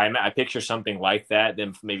 So I picture something like that,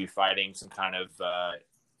 them maybe fighting some kind of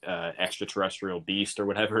extraterrestrial beast or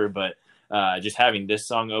whatever. But just having this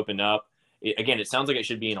song open up, it sounds like it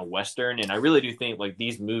should be in a Western. And I really do think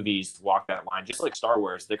these movies walk that line, just like Star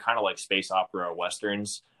Wars. They're kind of like space opera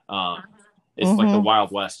Westerns. It's like the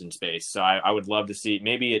Wild West in space. So I would love to see,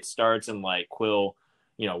 maybe it starts and Quill,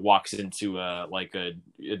 walks into a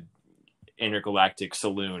intergalactic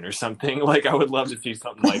saloon or something. I would love to see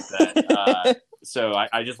something like that. So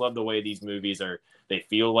I just love the way these movies they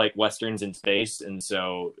feel like Westerns in space. And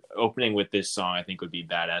so opening with this song, I think would be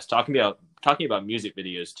badass. Talking about music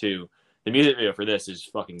videos too. The music video for this is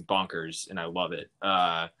fucking bonkers and I love it.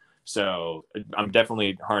 So I'm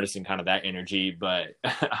definitely harnessing kind of that energy, but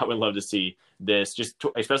I would love to see this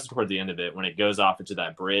especially toward the end of it, when it goes off into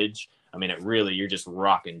that bridge. I mean, you're just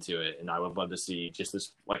rocking to it. And I would love to see just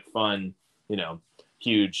this fun,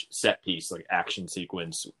 huge set piece, like action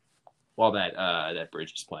sequence while that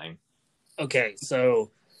bridge is playing. Okay, so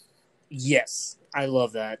yes, I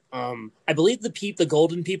love that. I believe the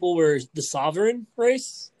Golden People were the Sovereign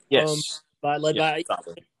race. Yes. Led by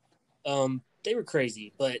Sovereign. they were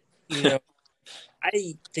crazy, but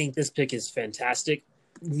I think this pick is fantastic.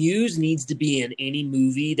 Muse needs to be in any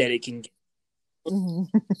movie that it can get.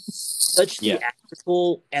 Such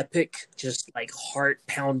theatrical, epic, just like heart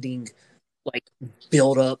pounding, like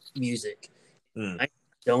build up music.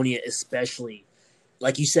 Macedonia, especially,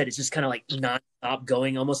 like you said, it's just kind of like non-stop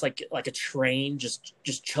going, almost like a train, just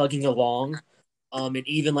chugging along. And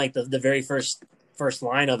even like the very first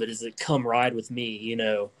line of it is like, "Come ride with me,"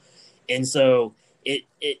 and so it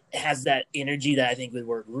has that energy that I think would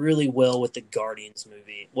work really well with the Guardians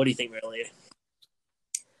movie. What do you think, Marilia?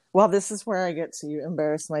 Well, this is where I get to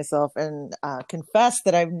embarrass myself and confess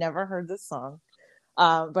that I've never heard this song,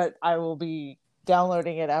 but I will be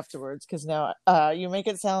downloading it afterwards because now you make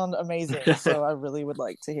it sound amazing, so I really would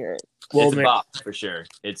like to hear it. Well, it's a bop for sure.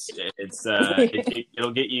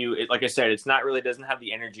 It'll get you. Like I said, it's not really doesn't have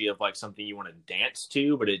the energy of like something you want to dance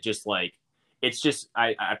to, but it just like it's just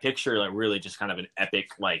I picture like really just kind of an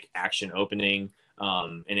epic like action opening.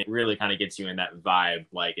 And it really kind of gets you in that vibe.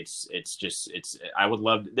 Like I would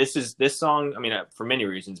love this song. I mean, for many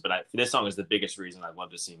reasons, but this song is the biggest reason I'd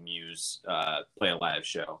love to see Muse play a live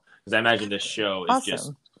show, because I imagine this show is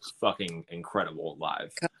just fucking incredible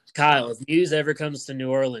live. Kyle, if Muse ever comes to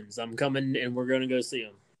New Orleans, I'm coming and we're going to go see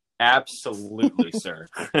them. Absolutely, sir.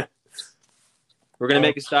 We're gonna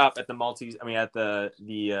make a stop at the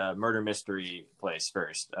murder mystery place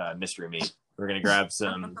first, Mystery Meat. We're gonna grab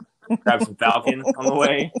some Falcon on the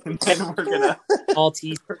way, and then we're gonna go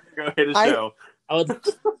hit a show.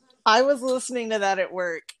 I was listening to that at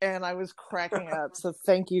work, and I was cracking up. So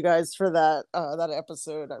thank you guys for that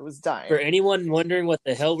episode. I was dying. For anyone wondering what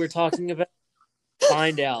the hell we're talking about,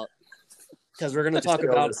 find out, because we're gonna talk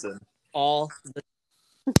about all the.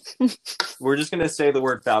 We're just gonna say the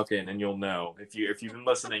word Falcon, and you'll know. If you've been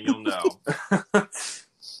listening, you'll know.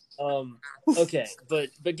 Okay,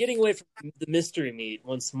 but getting away from the Mystery Meat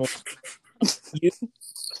once more, it's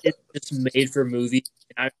just made for movies.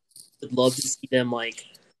 I would love to see them like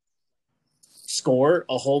score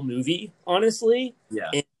a whole movie. Honestly,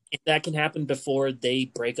 and if that can happen before they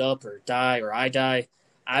break up or die or I die,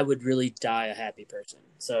 I would really die a happy person.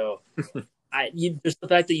 So. Just the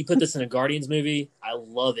fact that you put this in a Guardians movie, I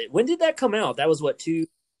love it. When did that come out? That was what,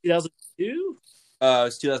 2002? It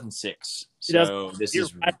was 2006. So this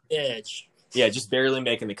is right edge. Yeah, just barely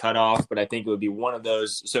making the cutoff, but I think it would be one of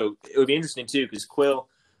those. So it would be interesting too, because Quill,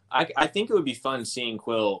 I think it would be fun seeing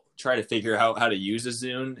Quill try to figure out how to use a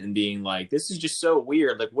Zune and being like, this is just so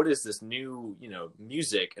weird. Like, what is this new,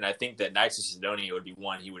 music? And I think that Knights of Sidonia would be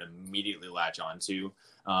one he would immediately latch on to.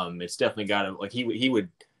 It's definitely got to, like, he would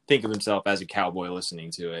think of himself as a cowboy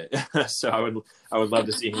listening to it. So I would love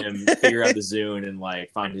to see him figure out the Zune and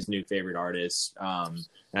like find his new favorite artist. And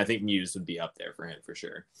I think Muse would be up there for him for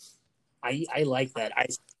sure. I like that. I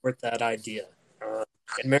support that idea.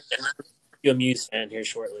 And you're a Muse fan here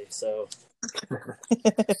shortly, so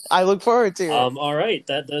I look forward to it. All right,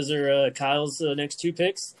 those are Kyle's next two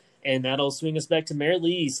picks, and that'll swing us back to Mary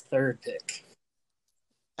Lee's third pick.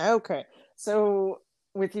 Okay, so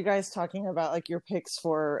with you guys talking about like your picks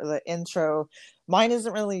for the intro, mine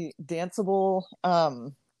isn't really danceable,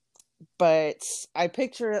 but I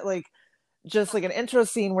picture it like just like an intro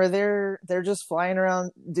scene where they're just flying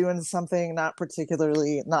around doing something, not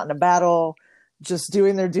in a battle, just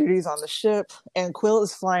doing their duties on the ship, and Quill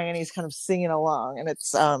is flying and he's kind of singing along, and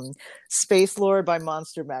it's Space Lord by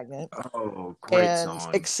Monster Magnet. Oh, great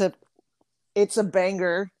song. Except it's a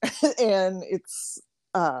banger and it's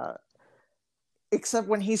except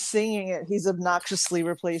when he's singing it, he's obnoxiously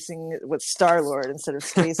replacing it with Star-Lord instead of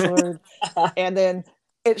Space Lord. And then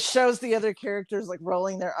it shows the other characters like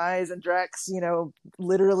rolling their eyes, and Drax,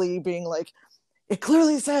 literally being like, it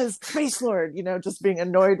clearly says Space Lord, just being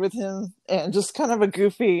annoyed with him, and just kind of a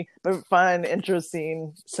goofy but fun intro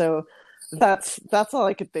scene. So that's all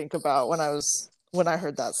I could think about when I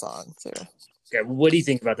heard that song too. Okay, what do you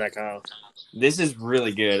think about that, Kyle? This is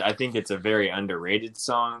really good. I think it's a very underrated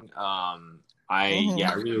song.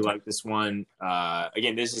 I really like this one.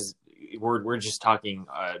 Again, we're just talking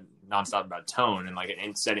nonstop about tone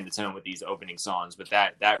and setting the tone with these opening songs, but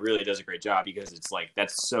that really does a great job, because it's like that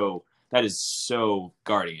is so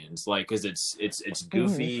Guardians, like, because it's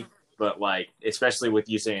goofy, but like especially with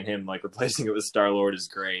you saying him like replacing it with Star-Lord is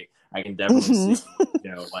great. I can definitely see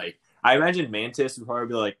like. I imagine Mantis would probably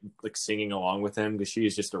be like singing along with him, because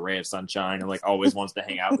she's just a ray of sunshine and like always wants to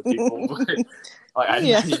hang out with people. Like,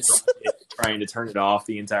 trying to turn it off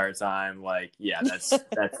the entire time. Like, yeah,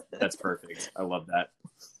 that's perfect. I love that.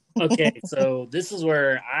 Okay, so this is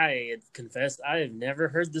where I confess I have never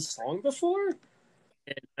heard this song before,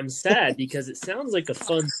 and I'm sad because it sounds like a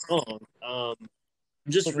fun song. I'm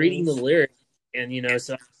just reading the lyrics, and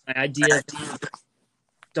so my idea of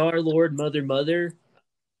Star Lord, Mother, Mother.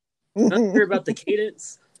 I'm not sure about the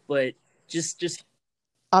cadence, but just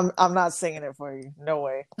I'm not singing it for you. No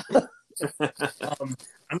way. I'm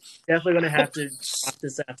definitely gonna have to watch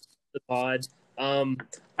this after the pod.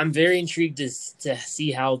 I'm very intrigued to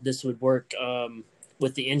see how this would work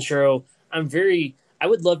with the intro. I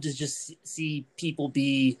would love to just see people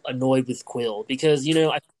be annoyed with Quill because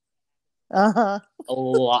I a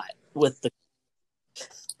lot with the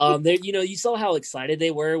they you saw how excited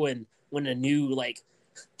they were when a new like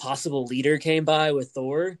possible leader came by with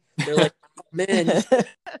Thor. They're like, oh, man, he's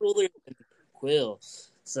cooler than Quill.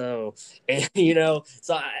 So, and I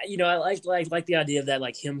like the idea of that,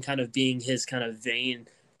 like him kind of being his kind of vain,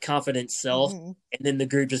 confident self, and then the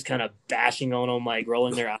group just kind of bashing on him, like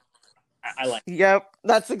rolling their eyes. I like. Yep,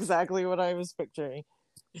 that's exactly what I was picturing.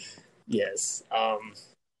 Yes.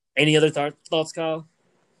 Any other thoughts, Kyle?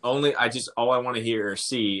 All I want to hear or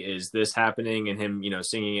see is this happening and him,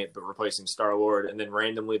 singing it but replacing Star-Lord, and then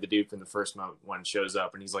randomly the dude from the first one shows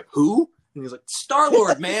up and he's like, "Who?" And he's like,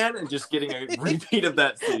 "Star-Lord, man!" And just getting a repeat of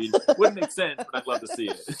that scene wouldn't make sense, but I'd love to see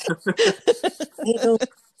it.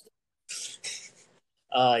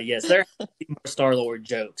 Yes, there are more Star-Lord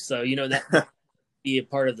jokes, so that would be a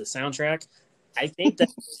part of the soundtrack. I think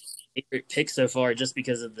that's my favorite pick so far, just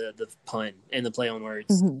because of the pun and the play on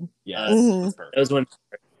words. Yeah, those ones.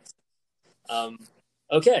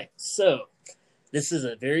 Okay, so this is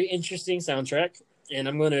a very interesting soundtrack, and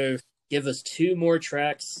I'm going to give us 2 more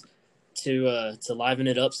tracks to liven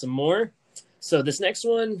it up some more. So this next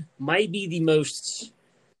one might be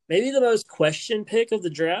maybe the most questioned pick of the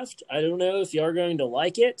draft. I don't know if you are going to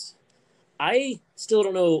like it. I still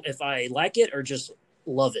don't know if I like it or just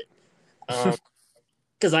love it.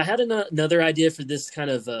 Because I had another idea for this kind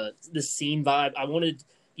of this scene vibe. I wanted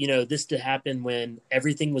this to happen when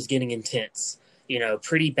everything was getting intense.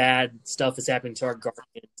 Pretty bad stuff is happening to our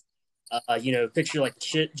Guardians. Picture like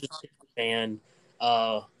shit just hit the fan.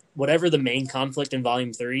 Whatever the main conflict in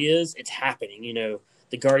Volume 3 is, it's happening.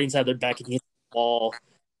 The Guardians have their back against the wall,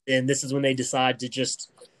 and this is when they decide to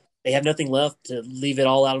they have nothing left to leave it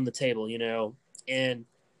all out on the table. And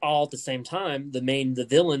all at the same time, the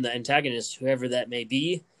villain, the antagonist, whoever that may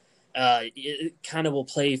be, it kind of will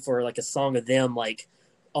play for like a song of them, like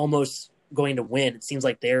almost going to win. It seems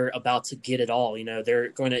like they're about to get it all. They're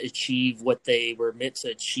going to achieve what they were meant to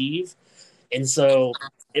achieve, and so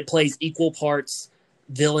it plays equal parts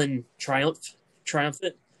villain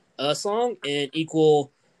triumphant song and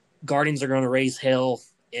equal Guardians are going to raise hell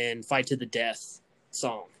and fight to the death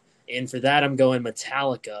song. And for that, I'm going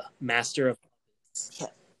Metallica, Master of Puppets.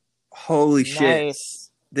 Holy shit!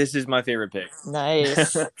 Nice. This is my favorite pick.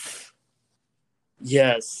 Nice.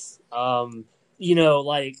 Yes.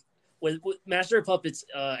 Like with Master of Puppets,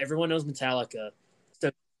 everyone knows Metallica.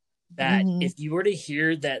 So that if you were to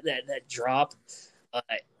hear that drop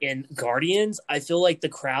in Guardians, I feel like the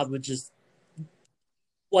crowd would just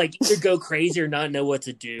like either go crazy or not know what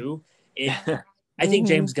to do. I think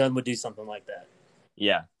James Gunn would do something like that.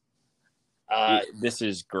 Yeah. This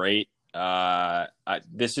is great.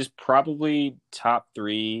 This is probably top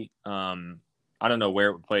 3. I don't know where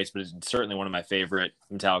it would place, but it's certainly one of my favorite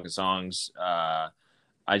Metallica songs. Not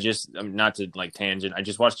to like tangent, I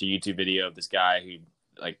just watched a YouTube video of this guy who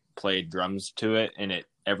like played drums to it, and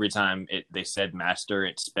every time they said master,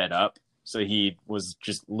 it sped up. So he was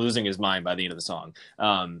just losing his mind by the end of the song.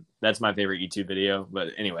 That's my favorite YouTube video. But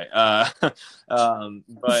anyway, but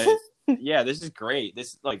yeah, this is great.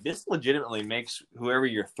 This legitimately makes whoever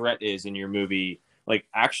your threat is in your movie like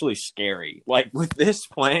actually scary. Like with this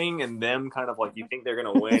playing and them kind of like you think they're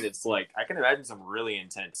gonna win, it's like I can imagine some really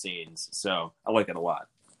intense scenes. So I like it a lot.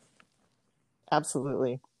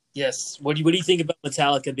 Absolutely. Yes. What do you think about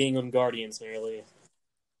Metallica being on Guardians, Marilee?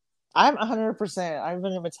 I'm 100%. I've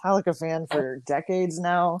been a Metallica fan for decades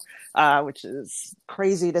now, which is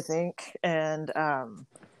crazy to think. And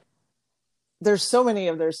there's so many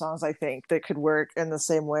of their songs, I think, that could work in the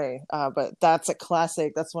same way. But that's a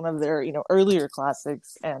classic. That's one of their, earlier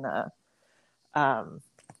classics. And I'm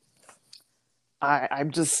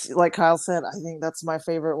just, like Kyle said, I think that's my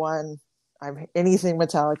favorite one. Anything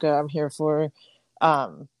Metallica, I'm here for.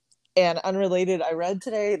 And unrelated, I read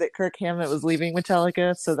today that Kirk Hammett was leaving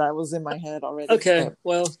Metallica, so that was in my head already. Okay,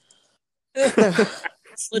 well,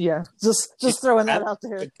 yeah, just throwing that out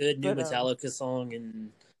there. A good new Metallica song,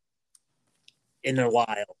 and in a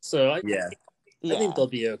while. So Yeah. I think they'll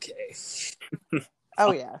be okay.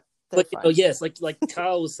 Oh yeah. But yes, like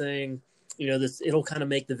Kyle was saying, it'll kind of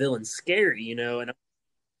make the villain scary, and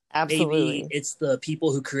absolutely. maybe it's the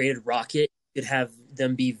people who created Rocket could have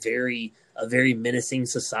them be a very menacing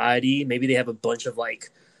society. Maybe they have a bunch of like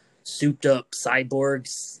souped up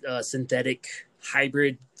cyborgs, synthetic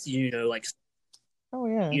hybrids, like oh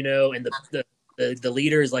yeah, and the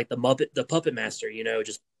leader is like the puppet master,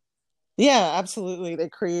 just yeah, absolutely. They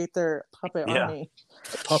create their puppet army.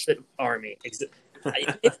 A puppet army. If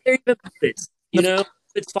they're even puppets,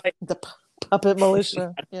 it's like the puppet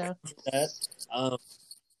militia. Yeah.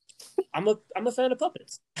 I'm a fan of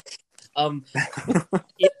puppets. I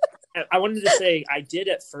wanted to say I did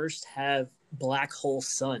at first have Black Hole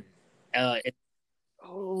Sun. I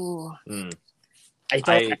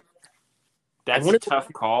thought that's a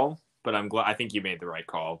tough call, but I'm glad. I think you made the right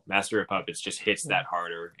call. Master of Puppets just hits that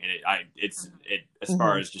harder, and it's as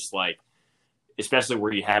far as just like, especially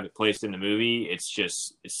where you have it placed in the movie,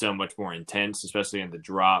 it's so much more intense, especially in the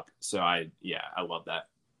drop. So I love that.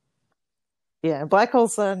 Yeah, Black Hole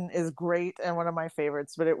Sun is great and one of my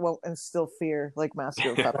favorites, but it won't instill fear like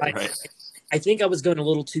Master of Puppets. Right. I think I was going a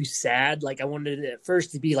little too sad. Like I wanted it at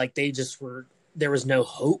first to be like they just were, there was no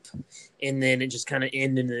hope, and then it just kind of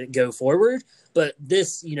end and go forward. But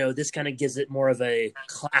this, this kind of gives it more of a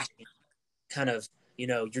clashing kind of,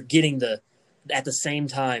 you're getting at the same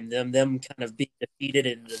time them kind of being defeated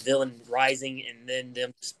and the villain rising, and then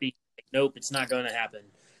them speak like, nope, it's not going to happen,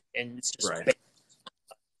 and it's just right.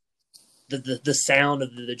 The sound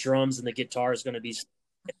of the drums and the guitar is going to be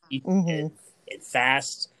and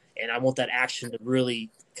fast, and I want that action to really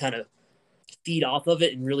kind of feed off of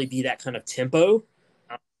it and really be that kind of tempo.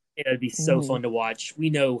 It would be so fun to watch. We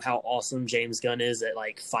know how awesome James Gunn is at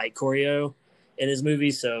like fight choreo in his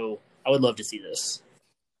movies, so I would love to see this.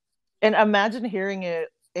 And imagine hearing it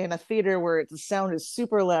in a theater where the sound is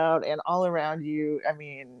super loud and all around you. I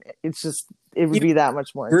mean, it would be that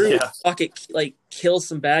much more. Rocket like kill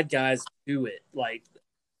some bad guys, do it. Like,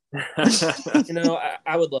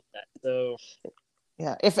 I would love that. So,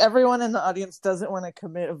 yeah, if everyone in the audience doesn't want to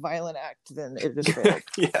commit a violent act, then it just failed.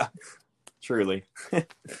 Yeah, truly.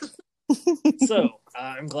 So,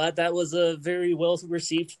 I'm glad that was a very well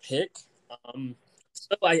received pick.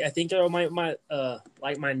 So I think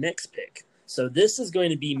my next pick. So this is going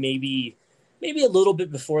to be maybe a little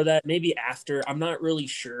bit before that, maybe after. I'm not really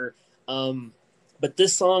sure. But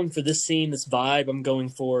this song for this scene, this vibe I'm going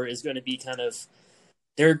for is going to be kind of,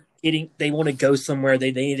 they want to go somewhere.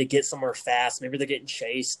 They need to get somewhere fast. Maybe they're getting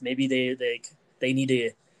chased. Maybe they need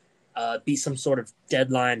to beat some sort of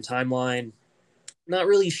deadline, timeline. Not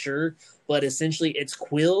really sure, but essentially it's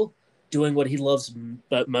Quill doing what he loves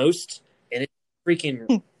most, and it's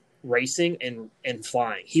freaking racing and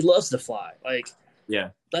flying. He loves to fly. Like, yeah,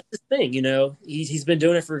 that's his thing. He's been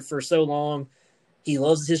doing it for so long. He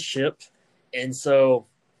loves his ship, and so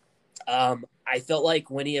I felt like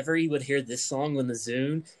whenever he would hear this song on the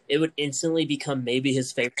Zune, it would instantly become maybe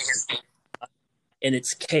his favorite. And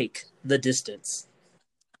it's Cake, The Distance.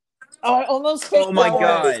 Oh, I almost picked Oh my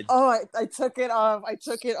god. Oh, I took it off. I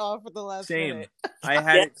took it off at the last minute. I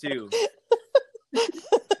had it too.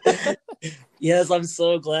 Yes, I'm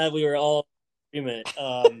so glad we were all in agreement.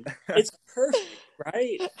 It's perfect,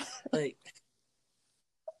 right? Like,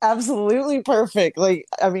 absolutely perfect. Like,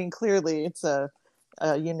 I mean, clearly it's a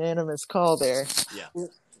unanimous call there. Yeah.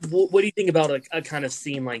 What do you think about a kind of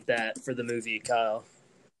scene like that for the movie, Kyle?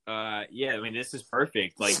 Yeah, I mean, this is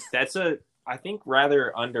perfect. Like, that's I think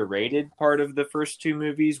rather underrated part of the first two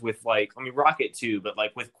movies with Rocket too, but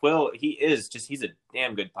like with Quill, he's a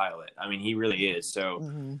damn good pilot. I mean, he really is.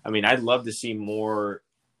 So, I mean, I'd love to see more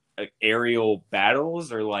like aerial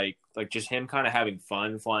battles or like just him kind of having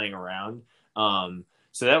fun flying around.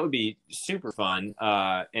 So that would be super fun.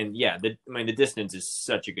 And yeah, The Distance is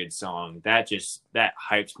such a good song. That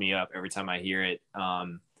hypes me up every time I hear it.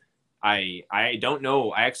 I don't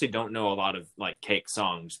know. I actually don't know a lot of like Cake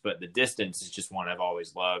songs, but The Distance is just one I've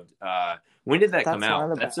always loved. When did that come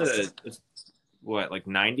out? That's what, like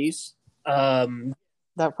 90s?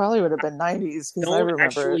 That probably would have been 90s because I remember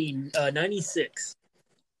actually 96.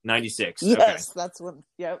 96. Yes, okay. That's when.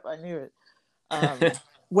 Yep, I knew it.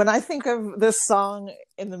 When I think of this song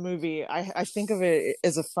in the movie, I think of it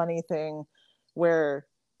as a funny thing where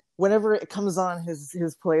whenever it comes on his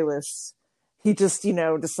playlist, he just,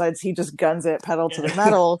 decides he just guns it pedal to the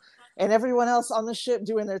metal, and everyone else on the ship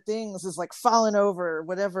doing their things is like falling over or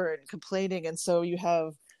whatever and complaining. And so you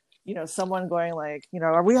have, someone going like,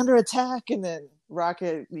 are we under attack? And then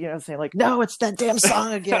Rocket, saying like, no, it's that damn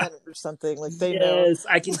song again or something. Like they know. Yes,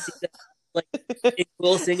 I can see that. Like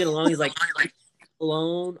Will singing along, he's like,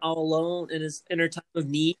 all alone in her time of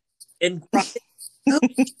need, and Rocket, no,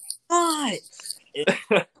 not.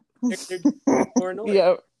 They're more annoying.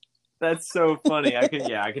 Yep. That's so funny. I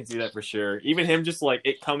can see that for sure. Even him just like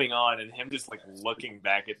it coming on and him just like looking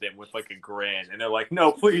back at them with like a grin, and they're like,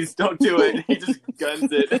 "No, please don't do it." And he just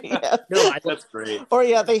guns it. Yeah. No, That's great. Or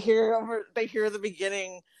yeah, they hear the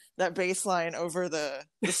beginning, that bass line over the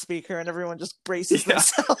speaker, and everyone just braces Yeah.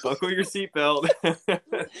 themselves. Buckle your seatbelt.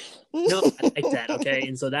 No, I like that. Okay,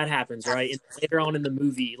 and so that happens, right? And later on in the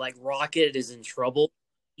movie, like Rocket is in trouble,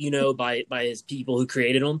 by his people who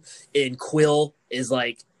created him, and Quill is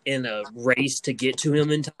like in a race to get to him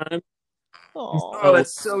in time, Oh, Aw.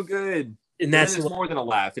 that's so good. and That's that's more than a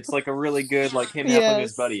laugh. It's like a really good like him helping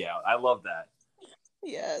his Yes. buddy out. I love that.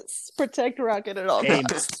 Yes, protect Rocket at all Amen.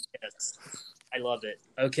 costs. Yes, I love it.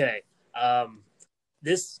 Okay,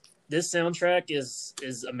 this soundtrack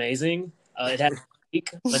is amazing. It has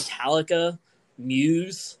Metallica,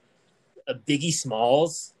 Muse, Biggie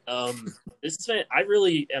Smalls. I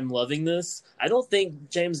really am loving this. I don't think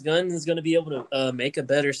James Gunn is going to be able to make a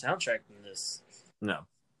better soundtrack than this. No,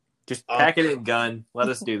 just pack it in, gun. Let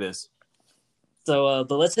us do this. So,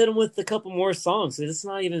 but let's hit him with a couple more songs. It's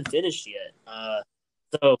not even finished yet.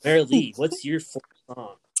 So, Mary Lee, what's your fourth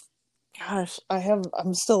song? Gosh,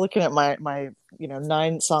 I'm still looking at my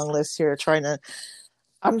 9-song list here,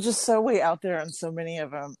 I'm just so way out there on so many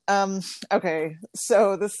of them. Okay,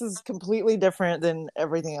 so this is completely different than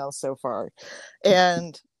everything else so far.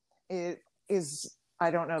 And it is,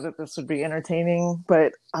 I don't know that this would be entertaining,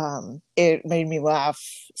 but it made me laugh.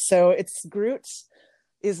 So it's Groot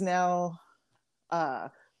is now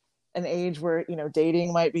an age where,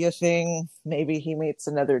 dating might be a thing. Maybe he meets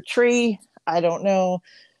another tree. I don't know.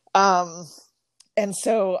 And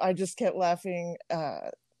so I just kept laughing.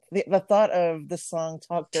 The thought of the song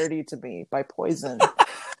 "Talk Dirty to Me" by Poison,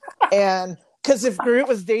 and because if Groot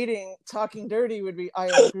was dating, talking dirty would be "I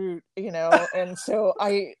am Groot," and so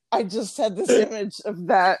I just had this image of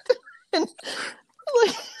that, and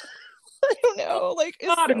like I don't know, like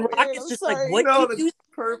it's God, so and weird. Rocket's I'm just sorry. like, what No, did you that's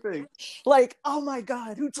perfect. Like, oh my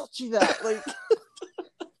god, who taught you that? Like,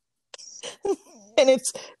 and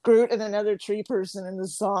it's Groot and another tree person in the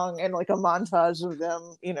song, and like a montage of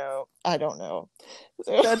them. I don't know.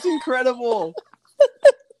 That's incredible.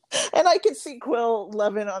 And I could see Quill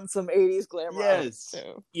loving on some 80s glam rock. Yes.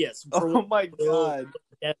 So. Yes. Oh my god.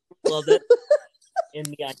 Love it. And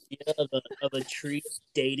the idea of a tree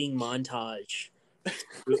dating montage.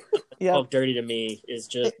 Yeah. Talk Dirty to Me is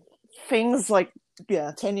just Things like,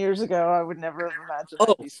 10 years ago, I would never have imagined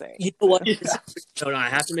Oh, I'd be saying. you know what? Yeah. No, I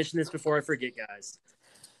have to mention this before I forget, guys.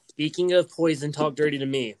 Speaking of Poison, Talk Dirty to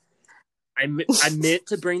Me. I meant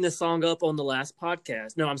to bring this song up on the last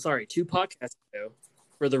podcast. No, I'm sorry, 2 podcasts ago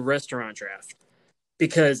for the restaurant draft.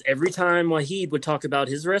 Because every time Wahid would talk about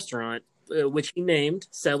his restaurant, which he named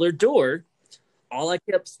Cellar Door, all I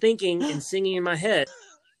kept thinking and singing in my head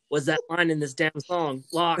was that line in this damn song,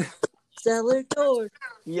 Lock, Cellar Door.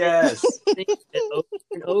 Yes. Singing it over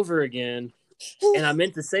and over again. And I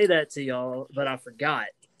meant to say that to y'all, but I forgot.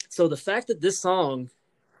 So the fact that this song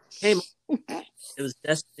came, it was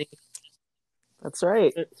destiny. That's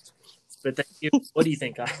right. But thank you. What do you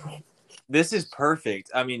think, Kyle? This is perfect.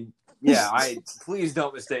 I mean, yeah, please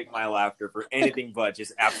don't mistake my laughter for anything but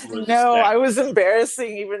just absolute No, respect. I was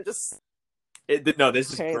embarrassing even just. No,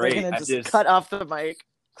 this is Okay, great. they're going to just cut off the mic.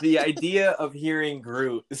 The idea of hearing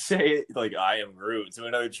Groot say like "I am Groot" to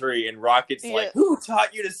another tree, and Rocket's like, "Who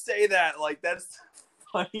taught you to say that?" Like that's the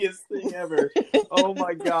funniest thing ever. Oh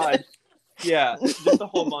my god! Yeah, just the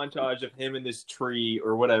whole montage of him in this tree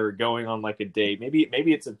or whatever going on like a date. Maybe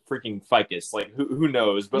it's a freaking ficus. Like who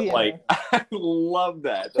knows? But like, I love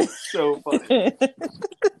that. That's so funny.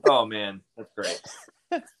 Oh man, that's great.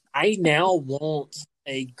 I now want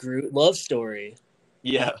a Groot love story.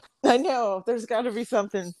 Yeah. I know. There's got to be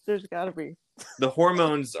something. There's got to be. The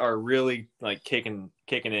hormones are really like kicking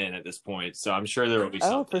in at this point, so I'm sure there will be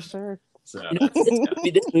something. Oh, for sure. So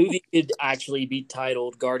This movie could actually be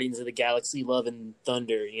titled Guardians of the Galaxy Love and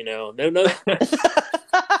Thunder, No, there's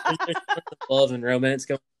love and romance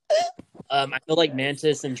going on. I feel like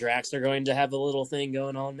Mantis and Drax are going to have a little thing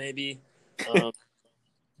going on, maybe.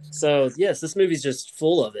 So, yes, this movie's just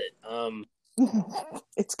full of it.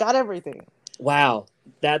 It's got everything. Wow.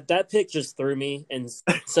 That pick just threw me. And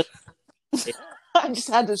so I just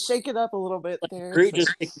had to shake it up a little bit there. Groot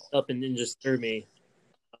just picked me up and then just threw me.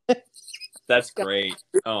 that's great.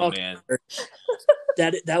 Oh man.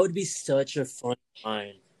 That would be such a fun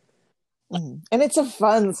line. And it's a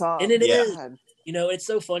fun song. And it is. God. It's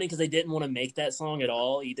so funny because they didn't want to make that song at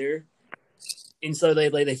all either. And so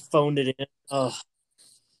they phoned it in. Oh.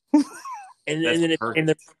 and That's then perfect. and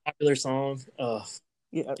the popular song.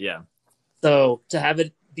 Yeah. Yeah. So to have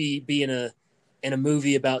it be in a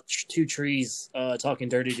movie about two trees talking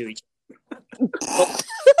dirty to each other,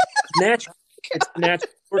 natural. It's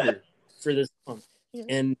natural order for this song,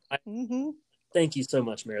 and I Mm-hmm. thank you so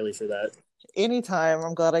much, Marilee, for that. Anytime.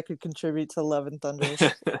 I'm glad I could contribute to Love and Thunder.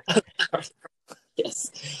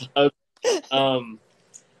 Yes. Um,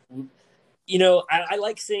 I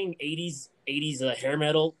like seeing '80s hair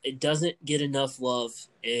metal. It doesn't get enough love,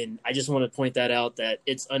 and I just want to point that out that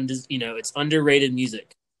it's it's underrated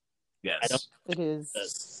music. I don't Yes. It is. know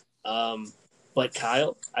this. But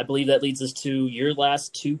Kyle, I believe that leads us to your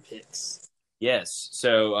last two picks. Yes.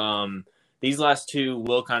 So these last two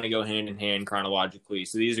will kind of go hand in hand chronologically.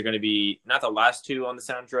 So these are going to be not the last two on the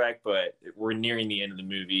soundtrack, but we're nearing the end of the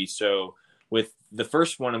movie. So with the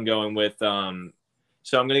first one, I'm going with.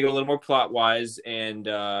 So I'm going to go a little more plot wise, and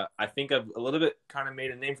I think I've a little bit kind of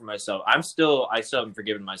made a name for myself. I still haven't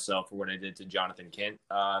forgiven myself for what I did to Jonathan Kent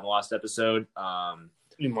in the last episode.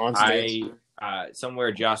 You monster.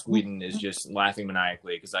 Somewhere Joss Whedon is just laughing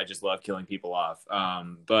maniacally because I just love killing people off.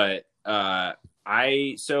 But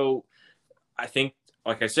I think,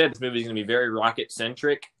 like I said, this movie is going to be very Rocket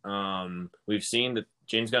centric. We've seen that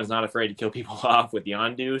James Gunn's not afraid to kill people off with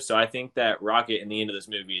Yondu, so I think that Rocket in the end of this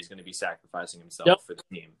movie is going to be sacrificing himself for the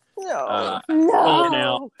team. No.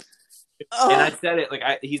 Now. And I said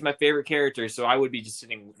it he's my favorite character, so I would be just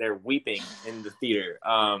sitting there weeping in the theater.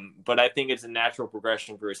 But I think it's a natural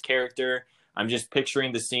progression for his character. I'm just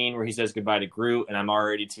picturing the scene where he says goodbye to Groot, and I'm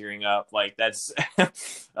already tearing up. Like that's,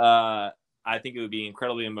 I think it would be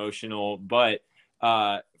incredibly emotional. But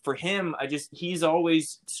for him, he's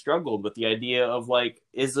always struggled with the idea of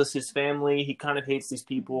is this his family? He kind of hates these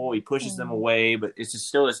people. He pushes them away, but it's just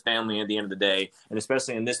still his family at the end of the day. And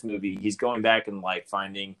especially in this movie, he's going back and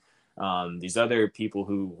finding these other people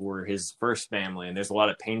who were his first family, and there's a lot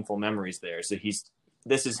of painful memories there. So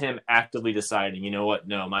this is him actively deciding, you know what?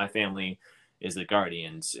 No, my family is the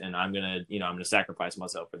Guardians, and I'm gonna sacrifice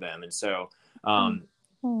myself for them. And so I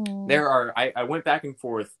went back and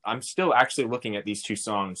forth. I'm still actually looking at these two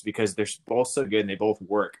songs because they're both so good and they both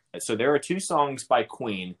work. So there are two songs by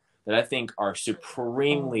Queen that I think are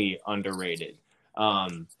supremely underrated.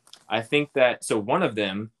 I think that one of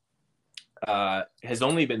them has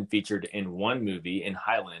only been featured in one movie, in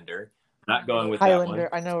Highlander. Not going with Highlander.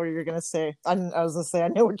 that one. I know what you're gonna say. I was gonna say I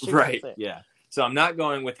know what you're gonna say. Yeah. So I'm not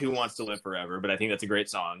going with Who Wants to Live Forever, but I think that's a great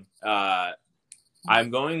song. I'm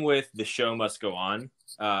going with The Show Must Go On.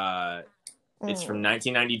 It's from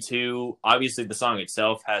 1992. Obviously, the song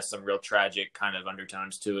itself has some real tragic kind of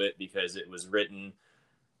undertones to it because it was written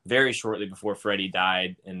very shortly before Freddie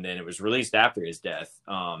died, and then it was released after his death.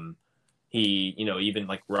 He, even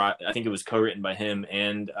I think it was co-written by him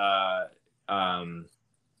and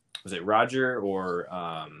was it Roger or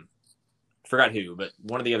forgot who, but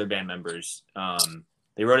one of the other band members.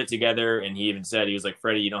 They wrote it together, and he even said, he was like,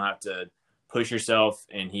 Freddie, you don't have to push yourself.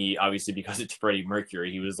 And he obviously, because it's Freddie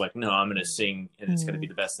Mercury, he was like, no, I'm going to sing, and it's going to be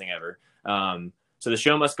the best thing ever. So The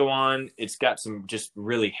Show Must Go On. It's got some just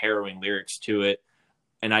really harrowing lyrics to it.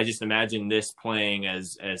 And I just imagine this playing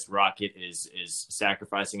as Rocket is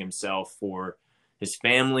sacrificing himself for his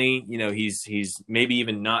family. He's maybe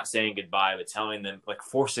even not saying goodbye, but telling them,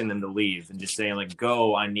 forcing them to leave and just saying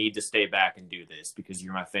go, I need to stay back and do this because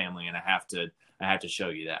you're my family and I have to show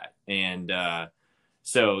you that. And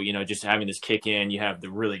so, just having this kick in, you have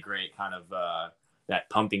the really great kind of that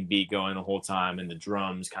pumping beat going the whole time and the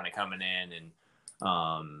drums kind of coming in.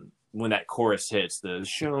 And when that chorus hits, the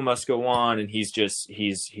show must go on, and he's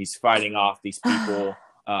fighting off these people.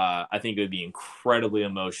 I think it would be incredibly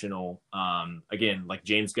emotional. Again,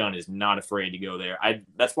 James Gunn is not afraid to go there.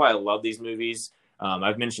 That's why I love these movies.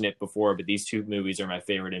 I've mentioned it before, but these two movies are my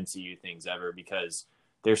favorite MCU things ever because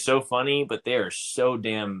they're so funny, but they are so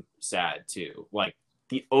damn sad too.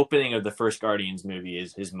 The opening of the first Guardians movie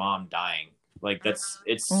is his mom dying.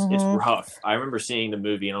 It's rough. I remember seeing the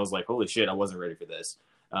movie and I was like, holy shit, I wasn't ready for this.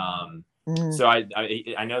 So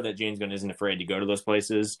I know that James Gunn isn't afraid to go to those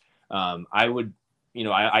places. I would,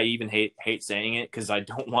 I even hate saying it because I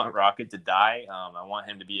don't want Rocket to die. I want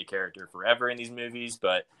him to be a character forever in these movies,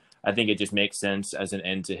 but I think it just makes sense as an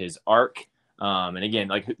end to his arc. And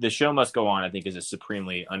again, The Show Must Go On, I think is a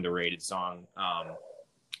supremely underrated song.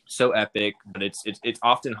 So epic, but it's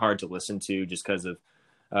often hard to listen to just because of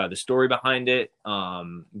the story behind it.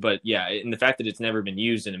 But yeah, and the fact that it's never been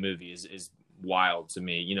used in a movie is wild to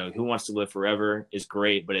me. Who Wants to Live Forever is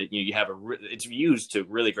great, but it's used to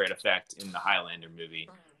really great effect in the Highlander movie.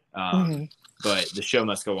 But The Show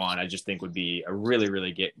Must Go On, I just think would be a really,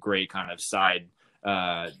 really great kind of side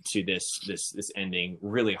to this ending,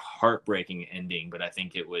 really heartbreaking ending. But I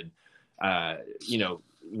think it would,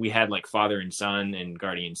 we had like father and son and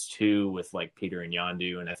Guardians 2 with like Peter and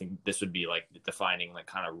Yondu, and I think this would be like the defining like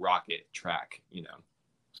kind of rocket track.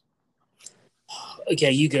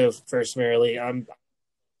 Okay, you go first, Marilee.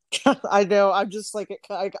 I know. I'm just like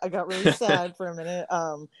I got really sad for a minute.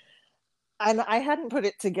 And I hadn't put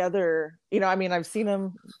it together. I mean, I've seen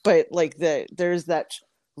them, but like there's that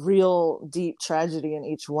real deep tragedy in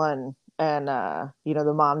each one, and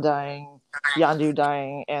the mom dying, Yandu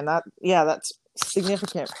dying, and that's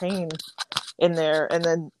significant pain in there. And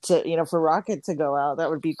then for Rocket to go out, that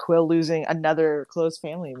would be Quill losing another close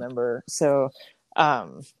family member. So,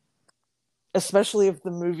 especially if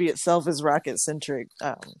the movie itself is Rocket centric,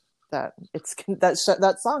 that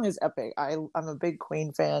song is epic. I'm a big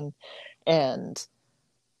Queen fan, and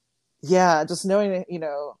yeah, just knowing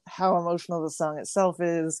how emotional the song itself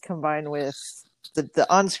is, combined with the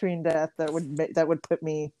on-screen death that would put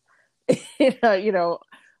me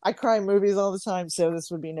I cry in movies all the time, so this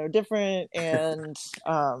would be no different. And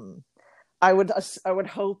I would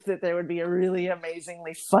hope that there would be a really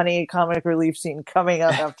amazingly funny comic relief scene coming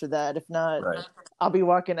up after that. If not, Right. I'll be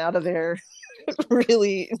walking out of there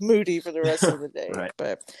really moody for the rest of the day. Right.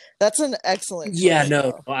 But that's an excellent choice. Yeah,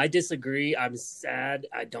 no, I disagree. I'm sad.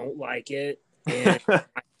 I don't like it. And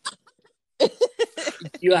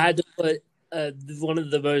you had to put one of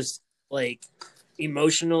the most like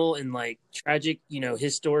emotional and like tragic,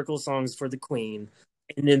 historical songs for the Queen,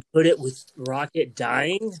 and then put it with Rocket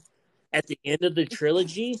dying at the end of the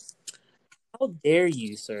trilogy. How dare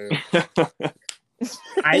you, sir?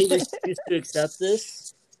 I refuse to accept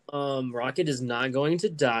this. Rocket is not going to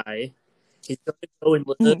die. He's going to go and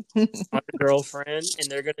live with a girlfriend,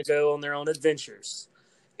 and they're going to go on their own adventures.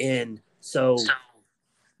 And so,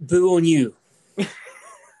 boo on you.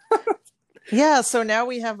 Yeah, so now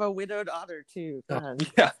we have a widowed otter too.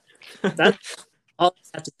 Yeah. That's all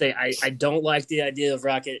I have to say. I don't like the idea of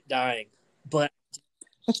Rocket dying, but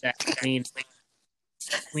Queen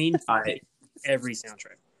every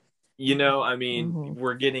soundtrack.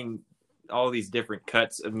 We're getting all these different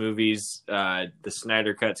cuts of movies. The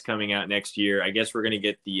Snyder cut's coming out next year. I guess we're going to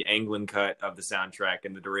get the Anglin cut of the soundtrack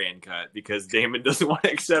and the Duran cut because Damon doesn't want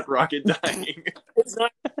to accept Rocket dying. It's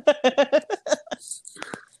not.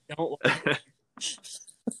 Don't.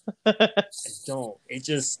 I don't. It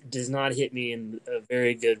just does not hit me in a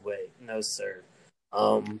very good way. No, sir.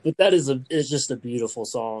 But that it's just a beautiful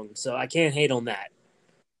song, so I can't hate on that.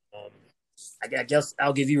 I guess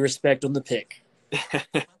I'll give you respect on the pick.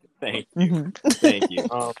 Thank you. Thank you.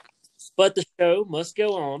 But the show must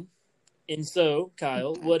go on. And so,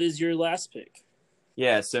 Kyle, what is your last pick?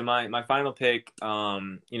 Yeah, so my final pick,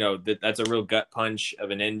 that's a real gut punch of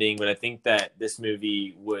an ending, but I think that this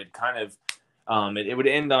movie would kind of, it would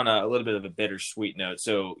end on a little bit of a bittersweet note.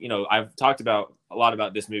 So, I've talked a lot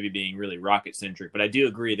about this movie being really Rocket-centric, but I do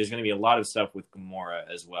agree there's going to be a lot of stuff with Gamora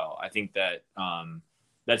as well. I think that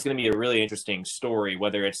that's going to be a really interesting story,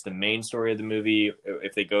 whether it's the main story of the movie,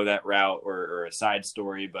 if they go that route, or a side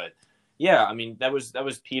story, but yeah, I mean, that was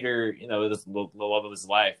Peter, the love of his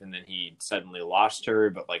life, and then he suddenly lost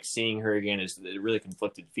her, but like seeing her again is really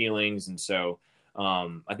conflicted feelings. And so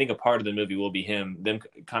I think a part of the movie will be them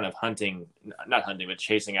kind of not hunting, but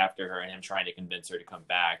chasing after her and him trying to convince her to come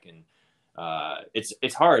back. And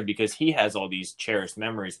it's hard because he has all these cherished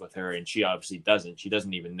memories with her and she obviously doesn't. She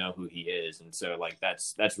doesn't even know who he is. And so like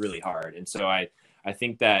that's really hard. And so I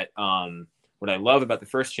think that what I love about the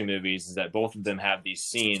first two movies is that both of them have these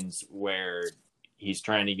scenes where he's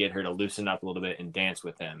trying to get her to loosen up a little bit and dance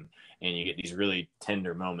with him. And you get these really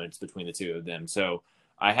tender moments between the two of them. So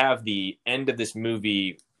I have the end of this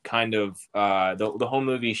movie kind of the whole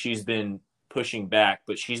movie she's been pushing back,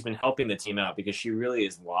 but she's been helping the team out because she really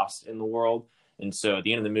is lost in the world. And so at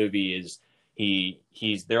the end of the movie is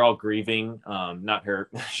they're all grieving, not her,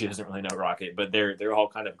 she doesn't really know Rocket, but they're all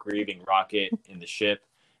kind of grieving Rocket in the ship.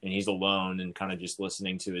 And he's alone and kind of just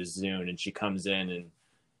listening to his Zune. And she comes in and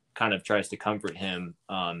kind of tries to comfort him.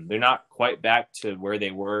 They're not quite back to where they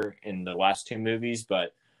were in the last two movies,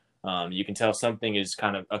 but you can tell something is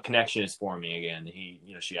kind of a connection is forming again.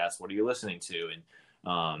 She asks, "What are you listening to?"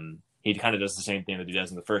 And he kind of does the same thing that he does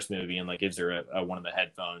in the first movie and like gives her one of the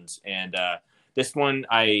headphones. And this one,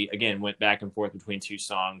 I again went back and forth between two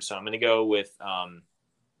songs. So I'm going to go with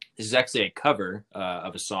this is actually a cover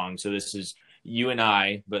of a song. So this is You and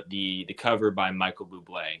I, but the cover by Michael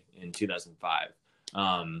Bublé in 2005.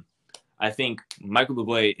 I think Michael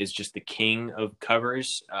Bublé is just the king of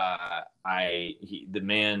covers. The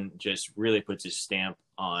man just really puts his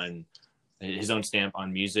own stamp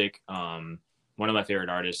on music. One one of my favorite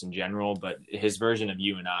artists in general, but his version of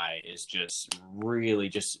You and I is just really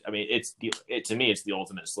just, I mean, to me, it's the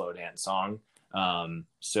ultimate slow dance song.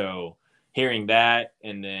 So hearing that,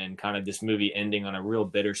 and then kind of this movie ending on a real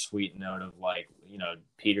bittersweet note of like, you know,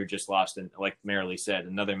 Peter just lost, like Marilee said,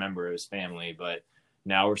 another member of his family, but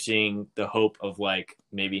now we're seeing the hope of like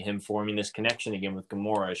maybe him forming this connection again with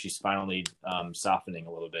Gamora. She's finally softening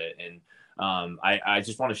a little bit. And I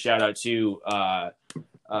just want to shout out to,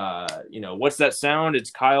 you know, what's that sound? It's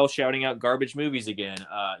Kyle shouting out garbage movies again.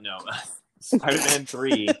 No, Spider-Man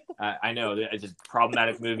 3. I know it's a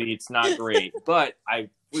problematic movie. It's not great, but I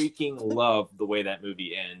freaking love the way that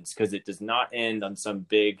movie ends, because it does not end on some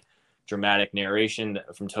big dramatic narration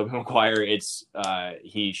from Tobey Maguire. It's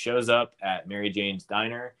he shows up at Mary Jane's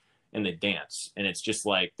diner and they dance, and it's just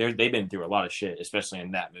like they've been through a lot of shit, especially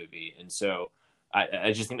in that movie. And so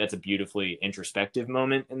I just think that's a beautifully introspective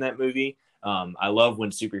moment in that movie. I love when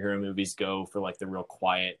superhero movies go for like the real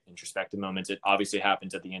quiet introspective moments. It obviously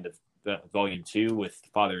happens at the end of volume 2 with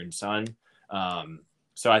father and son.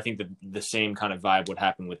 So I think the same kind of vibe would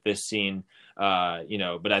happen with this scene, you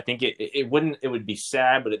know, but I think it would be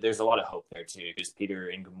sad, but there's a lot of hope there too, because Peter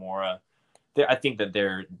and Gamora, I think that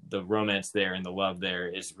the romance there and the love there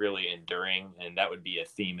is really enduring. And that would be a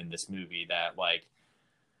theme in this movie, that like,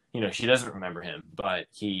 you know, she doesn't remember him, but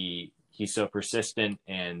he's so persistent,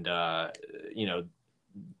 and, you know,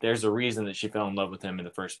 there's a reason that she fell in love with him in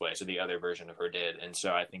the first place, or the other version of her did. And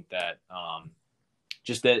so I think that,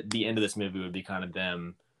 just that the end of this movie would be kind of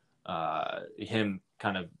him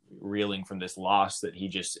kind of reeling from this loss that he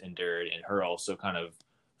just endured, and her also kind of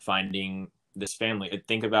finding this family.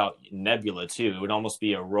 Think about Nebula too. It would almost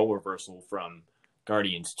be a role reversal from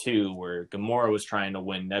Guardians 2, where Gamora was trying to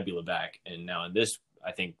win Nebula back. And now in this,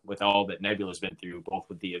 I think with all that Nebula's been through, both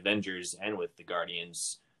with the Avengers and with the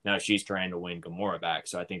Guardians, now she's trying to win Gamora back.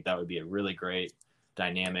 So I think that would be a really great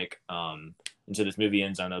dynamic. And so this movie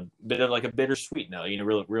ends on a bit of like a bittersweet note, you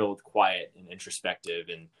know, real quiet and introspective.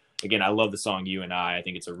 And again, I love the song You and I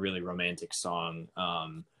think it's a really romantic song.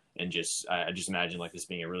 And I just imagine like this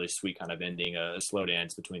being a really sweet kind of ending, a slow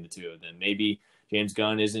dance between the two of them. Maybe James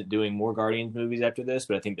Gunn isn't doing more Guardians movies after this,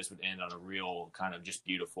 but I think this would end on a real kind of just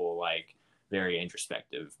beautiful, like very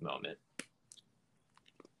introspective moment.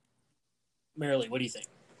 Marilee, what do you think?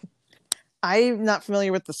 I'm not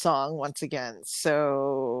familiar with the song once again,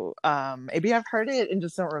 so maybe I've heard it and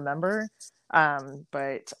just don't remember,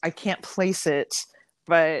 but I can't place it.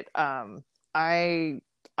 But I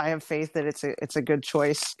have faith that it's a good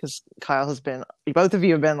choice, because Kyle both of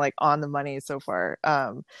you have been like on the money so far.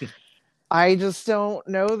 I just don't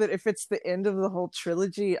know that if it's the end of the whole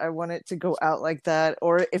trilogy, I want it to go out like that.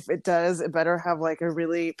 Or if it does, it better have like a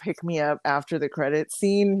really pick me up after the credit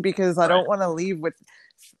scene, because I don't want to leave with,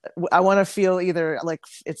 I want to feel either like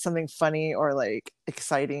it's something funny or like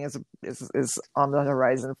exciting is on the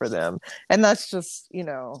horizon for them. And that's just, you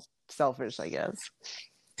know, selfish, I guess.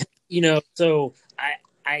 You know, so I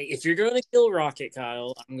if you're going to kill Rocket,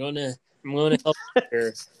 Kyle, I'm going to help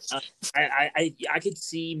her. I could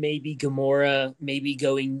see maybe Gamora maybe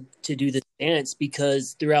going to do the dance,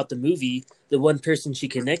 because throughout the movie, the one person she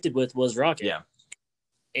connected with was Rocket. Yeah.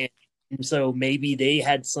 And so maybe they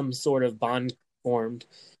had some sort of bond formed,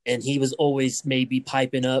 and he was always maybe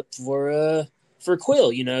piping up for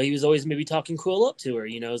Quill. You know, he was always maybe talking Quill up to her.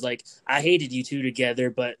 You know, it was like, I hated you two together,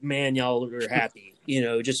 but man, y'all were happy. You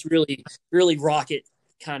know, just really, really Rocket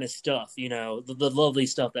kind of stuff, you know, the lovely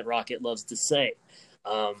stuff that Rocket loves to say.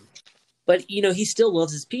 But, you know, he still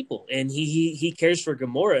loves his people, and he cares for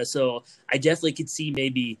Gamora. So I definitely could see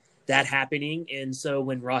maybe that happening. And so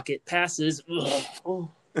when Rocket passes,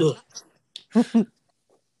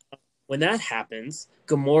 when that happens,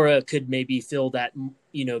 Gamora could maybe feel that,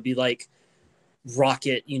 you know, be like,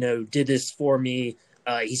 Rocket, you know, did this for me.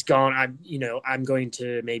 He's gone. I'm going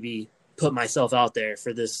to maybe put myself out there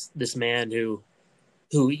for this man who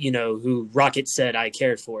Rocket said I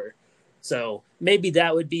cared for. So maybe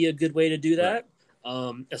that would be a good way to do that.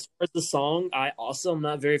 Right. As far as the song, I also am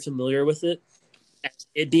not very familiar with it.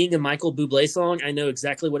 It being a Michael Bublé song, I know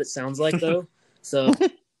exactly what it sounds like, though. So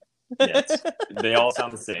yes, they all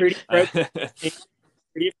sound the same. Pretty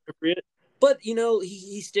appropriate. But, you know,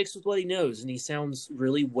 he sticks with what he knows, and he sounds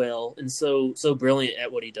really well and so brilliant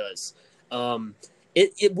at what he does.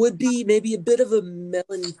 It would be maybe a bit of a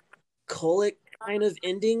melancholic kind of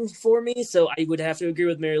ending for me, so I would have to agree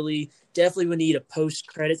with Marilee. Definitely would need a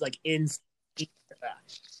post-credits, like I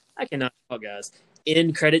cannot talk, guys.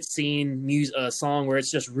 End credit scene song where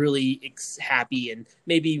it's just really happy, and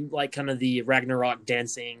maybe like kind of the Ragnarok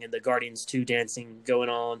dancing and the Guardians 2 dancing going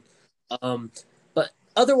on. But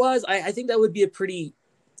otherwise, I think that would be a pretty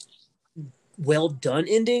well done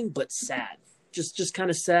ending, but sad. Just kind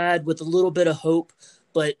of sad with a little bit of hope.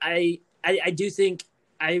 But I do think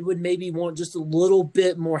I would maybe want just a little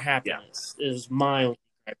bit more happiness. Is my only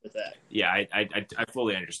gripe with that. Yeah, I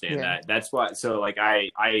fully understand Yeah. that. That's why. So like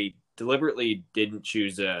I deliberately didn't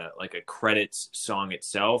choose a credits song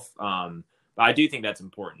itself. But I do think that's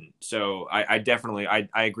important. So I definitely I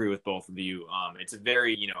agree with both of you. It's a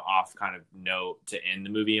very off kind of note to end the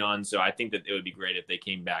movie on. So I think that it would be great if they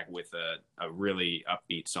came back with a really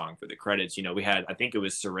upbeat song for the credits. We had, I think it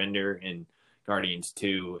was Surrender in Guardians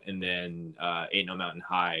 2, and then Ain't No Mountain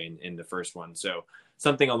High in the first one. So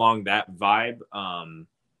something along that vibe.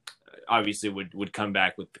 Obviously would come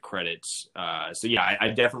back with the credits. So yeah, I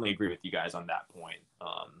definitely agree with you guys on that point.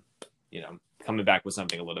 Coming back with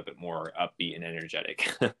something a little bit more upbeat and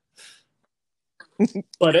energetic.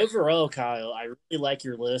 But overall, Kyle, I really like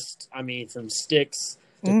your list. I mean, from Styx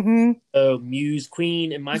Mm-hmm. to Muse,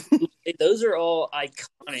 Queen, and Michael Bublé, those are all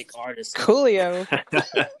iconic artists. Coolio.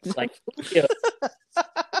 Like, you know, I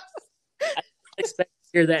didn't expect to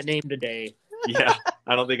hear that name today. Yeah,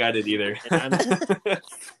 I don't think I did either. And I'm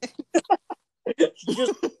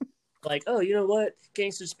just like, oh, you know what?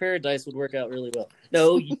 Gangster's Paradise would work out really well.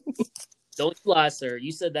 No, don't lie, sir.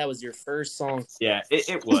 You said that was your first song. Yeah,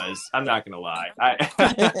 it was. I'm not gonna lie.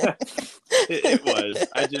 It was.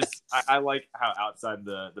 I like how outside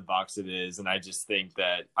the box it is, and I just think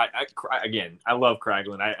that I love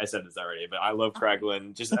Kraglin. I said this already, but I love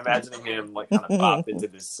Kraglin. Just imagining him like kind of pop into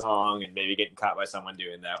this song and maybe getting caught by someone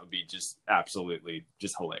doing that would be just absolutely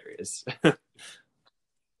just hilarious.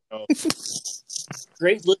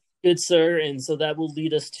 Great look, good sir. And so that will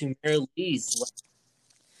lead us to Mary Lee's.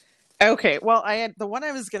 Okay, well, the one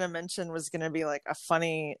I was gonna mention was gonna be like a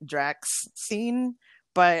funny Drax scene,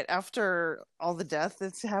 but after all the death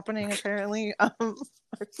that's happening, apparently,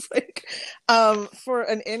 it's like, for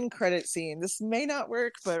an end credit scene, this may not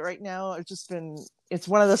work, but right now it's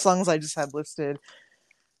one of the songs I just had listed,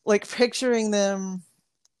 like picturing them,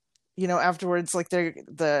 afterwards, like they're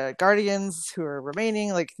the Guardians who are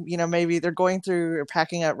remaining, like, maybe they're going through or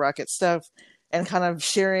packing up Rocket stuff and kind of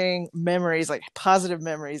sharing memories, like positive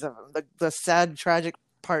memories of them. The sad, tragic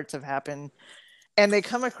parts have happened. And they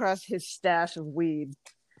come across his stash of weed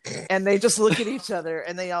and they just look at each other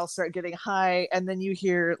and they all start getting high. And then you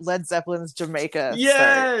hear Led Zeppelin's Jamaica.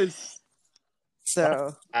 Yes!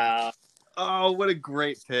 Start. So. Oh, what a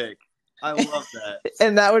great pick. I love that.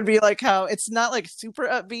 And that would be like how it's not like super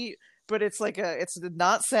upbeat, but it's like it's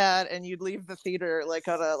not sad, and you'd leave the theater like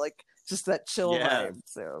on a like just that chill vibe.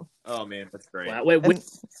 So. Oh man, that's great. Wow, wait,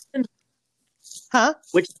 huh?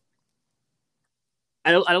 Which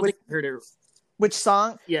I don't think I heard it. Which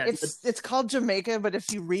song? Yeah, it's called Jamaica, but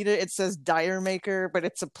if you read it, it says Dire Maker, but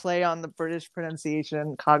it's a play on the British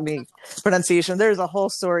pronunciation, Cockney pronunciation. There's a whole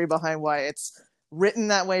story behind why it's written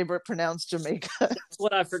that way, but pronounced Jamaica. That's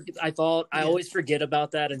what I thought. I always forget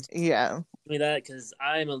about that and me that because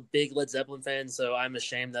I'm a big Led Zeppelin fan, so I'm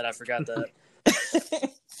ashamed that I forgot that.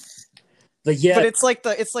 But yeah, but it's like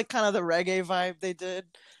kind of the reggae vibe they did,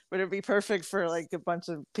 but it'd be perfect for like a bunch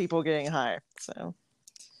of people getting high. So.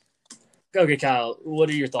 Okay, Kyle, what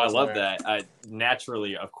are your thoughts? I love that.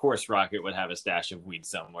 Naturally, of course, Rocket would have a stash of weed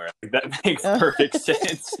somewhere. That makes perfect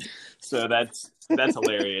sense. So that's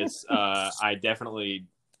hilarious. I definitely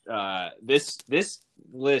this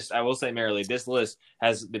list. I will say, merrily, this list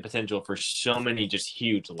has the potential for so many just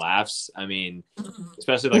huge laughs. I mean,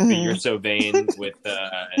 especially like the "You're So Vain" with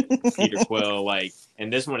Peter Quill, like,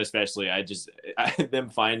 and this one especially. Them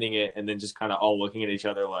finding it and then just kind of all looking at each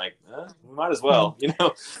other like, we might as well,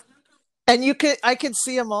 And I could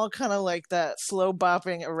see them all kind of like that slow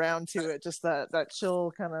bopping around to it, just that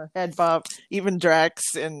chill kind of head bop. Even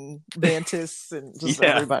Drax and Mantis and just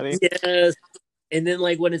everybody. Yes. And then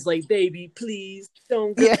like when it's like, baby, please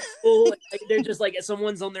don't go. Like, they're just like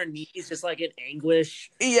someone's on their knees, just like in anguish.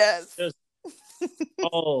 Yes.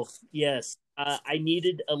 Oh yes. I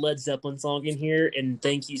needed a Led Zeppelin song in here, and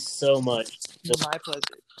thank you so much. My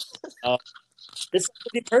pleasure. This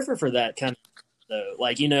would be perfect for that kind of. Though,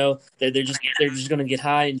 like they're just gonna get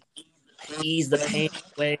high and ease the pain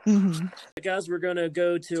away. Mm-hmm. Guys, we're gonna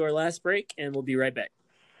go to our last break, and we'll be right back.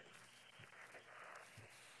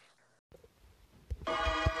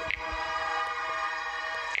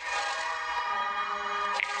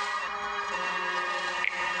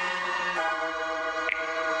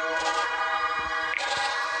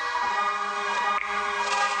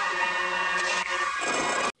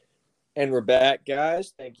 And we're back,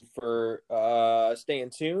 guys. Thank you for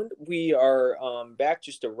staying tuned. We are back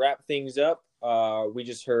just to wrap things up. We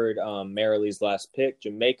just heard Marilee's last pick,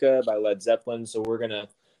 Jamaica by Led Zeppelin. So we're going to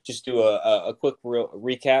just do a quick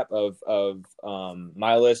recap of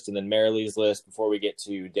my list and then Marilee's list before we get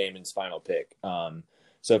to Damon's final pick.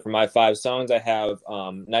 So for my 5 songs, I have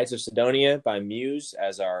Knights of Sidonia by Muse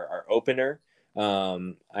as our opener.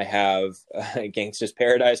 I have Gangsta's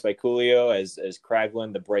Paradise by Coolio as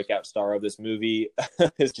Kraglin, the breakout star of this movie,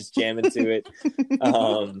 is just jamming to it.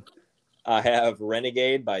 I have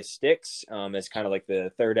Renegade by Styx as kind of like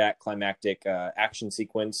the third act climactic action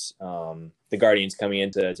sequence. The Guardians coming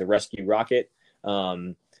in to rescue Rocket.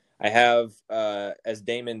 I have, as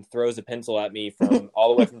Damon throws a pencil at me from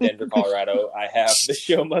all the way from Denver, Colorado, I have The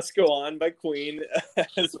Show Must Go On by Queen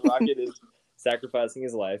as Rocket is sacrificing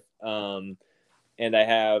his life. And I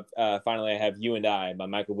have, finally, I have You and I by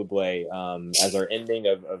Michael Bublé as our ending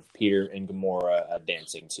of Peter and Gamora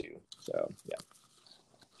dancing too. So, yeah.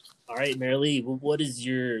 All right, Marilee, what is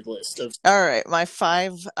your list of? All right, my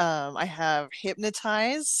 5. I have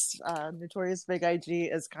Hypnotize, Notorious Big IG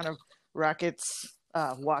as kind of Rocket's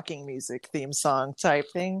walking music theme song type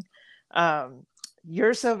thing.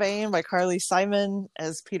 You're So Vain by Carly Simon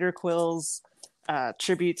as Peter Quill's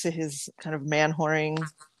tribute to his kind of man-whoring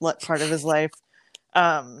part of his life.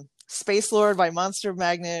 Space Lord by Monster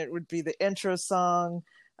Magnet would be the intro song,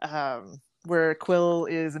 where Quill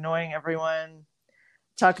is annoying everyone.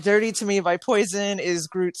 Talk Dirty to Me by Poison is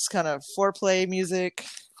Groot's kind of foreplay music.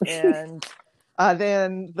 And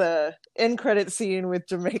then the end credit scene with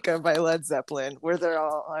Jamaica by Led Zeppelin, where they're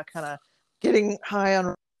all kind of getting high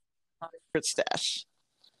on stash.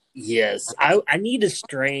 Yes, I need a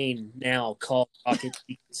strain now called Rocket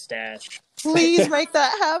Stash. Please make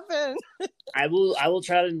that happen. I will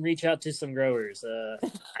try to reach out to some growers.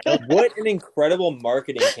 What an incredible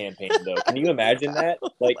marketing campaign, though. Can you imagine that?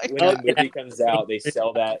 Like, when the movie comes out, they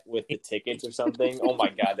sell that with the tickets or something. Oh my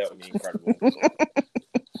God, that would be incredible.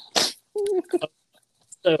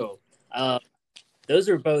 So, those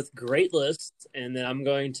are both great lists, and then I'm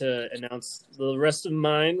going to announce the rest of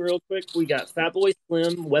mine real quick. We got Fatboy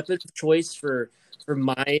Slim, Weapon of Choice for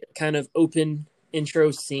my kind of open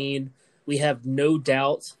intro scene. We have No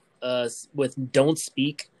Doubt with Don't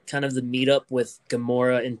Speak, kind of the meetup with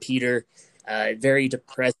Gamora and Peter. Very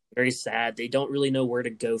depressed, very sad. They don't really know where to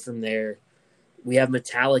go from there. We have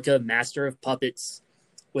Metallica, Master of Puppets,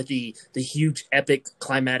 with the huge epic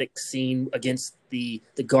climatic scene against the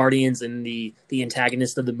Guardians and the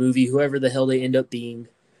antagonist of the movie, whoever the hell they end up being.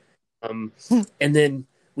 And then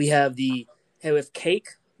we have with Cake,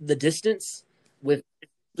 The Distance, with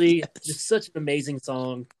just such an amazing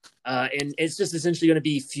song. And it's just essentially going to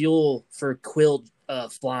be fuel for Quill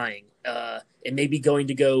flying and maybe going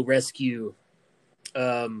to go rescue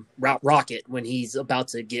Rocket when he's about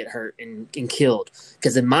to get hurt and killed.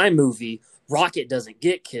 Because in my movie, Rocket doesn't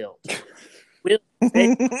get killed.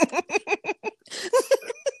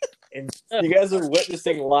 And you guys are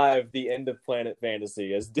witnessing live the end of Planet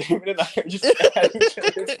Fantasy as Damon and I are just adding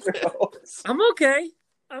to this show. I'm okay.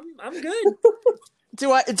 I'm good.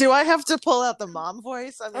 Do I have to pull out the mom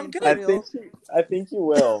voice? I mean, I'm good. I think you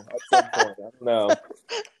will at some point. I don't know.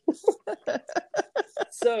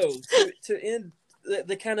 So to end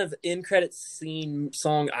the kind of end credit scene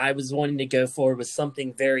song I was wanting to go for was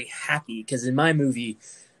something very happy, because in my movie,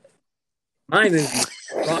 Rocket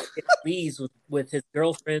leaves with his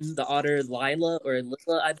girlfriend, the otter Lila,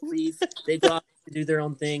 I believe. They go off to do their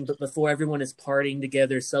own thing, but before everyone is partying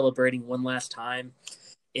together, celebrating one last time.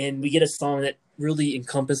 And we get a song that really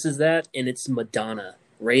encompasses that, and it's Madonna,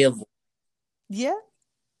 Ray of Light. Yeah.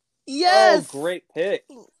 Yes. Oh, great pick.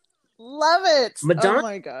 Love it. Madonna, oh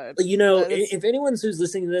my God. You know, if anyone who's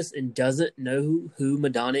listening to this and doesn't know who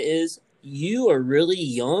Madonna is, you are really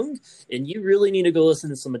young, and you really need to go listen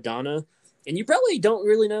to some Madonna. And you probably don't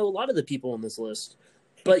really know a lot of the people on this list,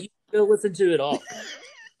 but you can go listen to it all.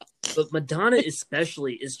 But Madonna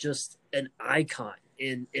especially is just an icon.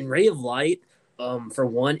 And Ray of Light, for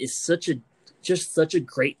one, is such a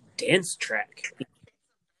great dance track.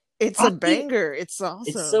 It's a banger. It's awesome.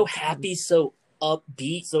 It's so happy, so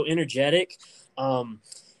upbeat, so energetic. You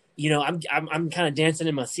know, I'm kind of dancing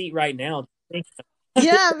in my seat right now.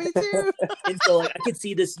 Yeah, me too. And so, like, I could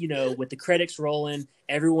see this, you know, with the credits rolling,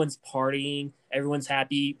 everyone's partying, everyone's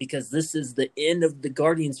happy because this is the end of the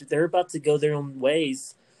Guardians. They're about to go their own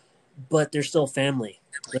ways, but they're still family.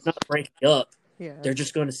 They're not breaking up. Yeah. They're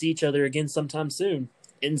just going to see each other again sometime soon.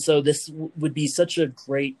 And so this would be such a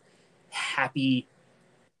great, happy,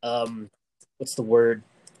 what's the word?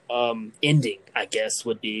 Ending, I guess,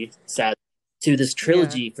 would be sad to this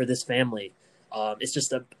trilogy for this family. It's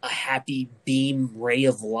just a happy beam ray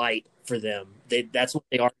of light for them. That's what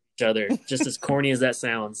they are to each other, just as corny as that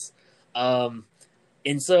sounds.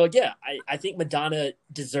 And so, yeah, I think Madonna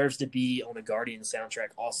deserves to be on a Guardians soundtrack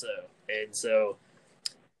also. And so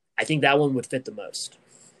I think that one would fit the most.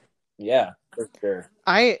 Yeah, for sure.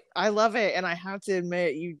 I love it, and I have to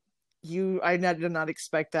admit, I did not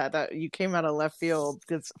expect that you came out of left field,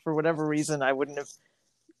 because for whatever reason I wouldn't have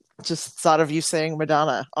just thought of you saying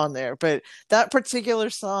Madonna on there. But that particular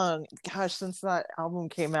song, gosh, since that album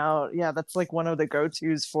came out, yeah, that's like one of the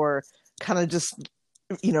go-tos for kind of just,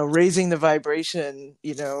 raising the vibration,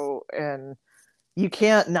 and you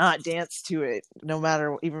can't not dance to it, no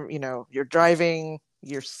matter, even, you're driving,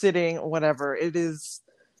 you're sitting, whatever. It is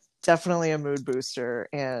definitely a mood booster,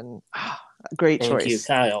 and great Thank you, choice.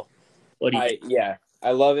 Kyle. What do you think? Yeah,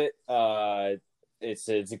 I love it. It's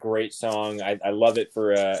a great song. I love it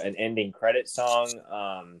for an ending credit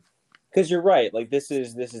song. Because you're right. Like this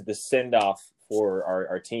is the send off for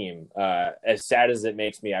our team. As sad as it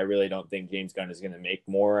makes me, I really don't think James Gunn is going to make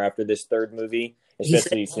more after this third movie,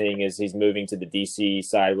 especially seeing as he's moving to the DC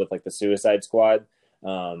side with like the Suicide Squad.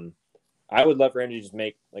 I would love for him to just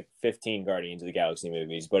make like 15 Guardians of the Galaxy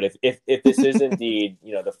movies. But if this is indeed,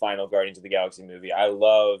 the final Guardians of the Galaxy movie, I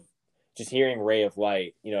love just hearing Ray of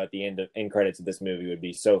Light, at the end credits of this movie would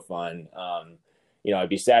be so fun. I'd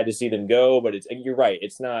be sad to see them go, but you're right.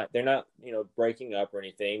 They're not, breaking up or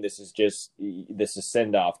anything. This is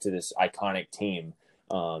send off to this iconic team.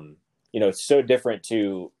 It's so different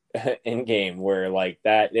to Endgame, where like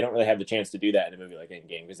that, they don't really have the chance to do that in a movie like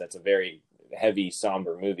Endgame, because that's a very heavy,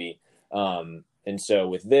 somber movie. And so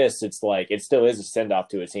with this, it's like, it still is a send off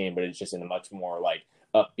to a team, but it's just in a much more like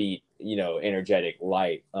upbeat, energetic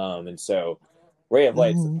light. And so Ray of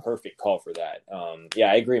Light's the perfect call for that.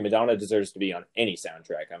 I agree. Madonna deserves to be on any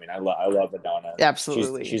soundtrack. I mean, I love Madonna.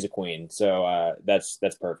 Absolutely. She's a queen. So, that's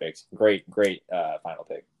perfect. Great, final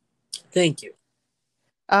pick. Thank you.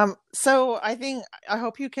 So I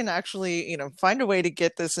hope you can actually, find a way to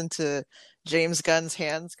get this into James Gunn's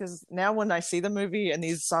hands, because now when I see the movie and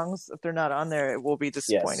these songs, if they're not on there, it will be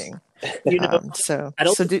disappointing. Yes. So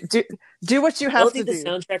do what you have to do. I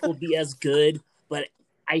don't think the soundtrack will be as good, but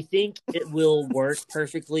I think it will work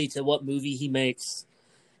perfectly to what movie he makes,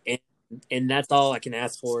 and that's all I can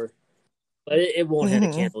ask for. But it won't have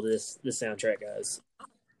a candle to this soundtrack, guys.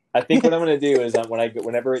 I think what I'm going to do is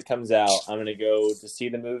whenever it comes out, I'm going to go to see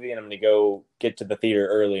the movie, and I'm going to go get to the theater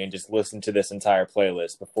early and just listen to this entire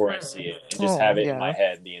playlist before I see it, and just have it in my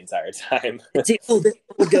head the entire time. This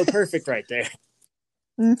would go perfect right there.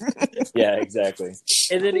 Yeah, exactly.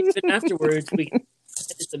 And then even afterwards, we can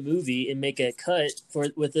edit the movie and make a cut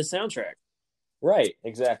with the soundtrack. Right,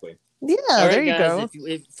 exactly. Yeah, there you go.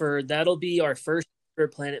 That'll be our first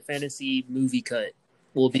Planet Fantasy movie cut.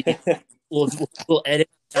 We'll edit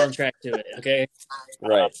the soundtrack to it. Okay.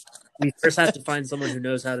 Right. We first have to find someone who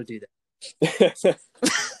knows how to do that. So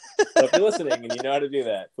if you're listening and you know how to do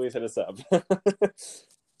that, please hit us up.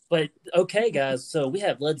 But okay, guys. So we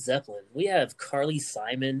have Led Zeppelin. We have Carly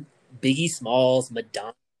Simon, Biggie Smalls,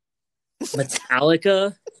 Madonna,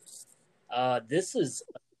 Metallica. This is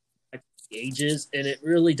ages, and it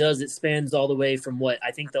really does. It spans all the way from what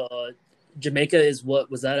I think the Jamaica is. What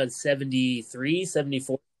was that? A 73,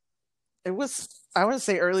 74? It was. I want to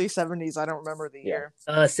say early 70s. I don't remember the year.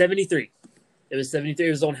 73. It was 73. It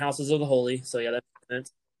was on Houses of the Holy. So yeah, that makes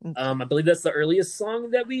sense. I believe that's the earliest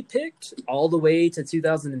song that we picked, all the way to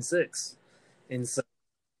 2006, and so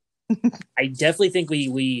I definitely think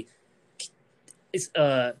we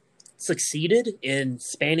succeeded in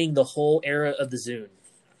spanning the whole era of the Zune.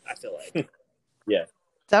 I feel like. Yeah,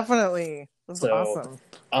 definitely. That's awesome.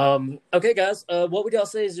 Okay, guys. What would y'all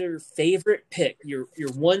say is your favorite pick? Your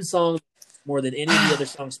one song more than any of the other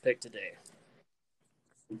songs picked today.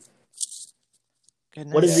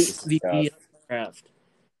 Goodness. What is the MVP of the draft?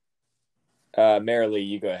 Marilee,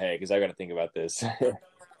 you go ahead, because I got to think about this.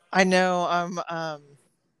 I know.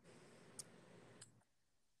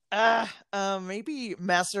 Maybe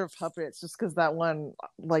Master of Puppets, just because that one,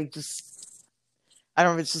 like, just I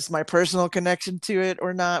don't know if it's just my personal connection to it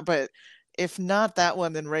or not, but if not that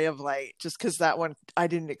one, then Ray of Light, just because that one I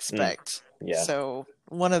didn't expect. Yeah. So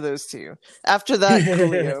one of those two. After that,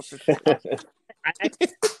 Coolio, for sure.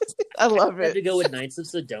 I love it. I had to go with Knights of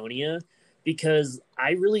Sidonia, because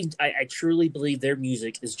I truly believe their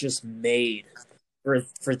music is just made for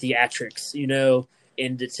theatrics,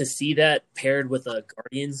 and to see that paired with a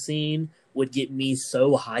Guardian scene would get me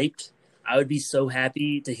so hyped. I would be so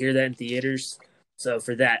happy to hear that in theaters. So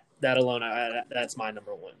for that alone, that's my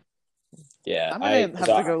number one. Yeah, I'm gonna have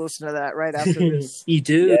to go listen to that right after this. You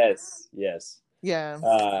do? Yes.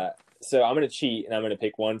 Yeah. So I'm gonna cheat, and I'm gonna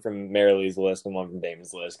pick one from Marilee's list and one from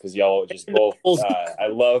Damon's list, because y'all just both. I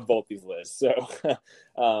love both these lists. So,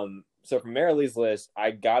 so from Marilee's list,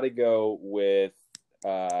 I got to go with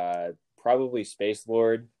probably Space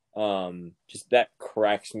Lord. Just that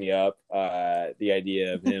cracks me up. The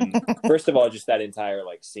idea of him, first of all, just that entire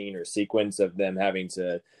like scene or sequence of them having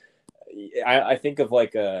to. I think of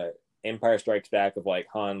like a Empire Strikes Back of like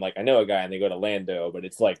Han, like I know a guy and they go to Lando, but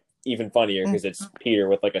it's like even funnier because it's Peter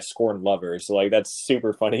with like a scorned lover. So like that's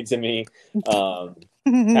super funny to me.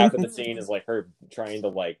 Half of the scene is like her trying to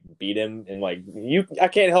like beat him and like I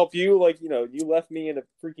can't help you, like, you know, you left me in a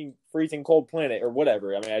freaking freezing cold planet or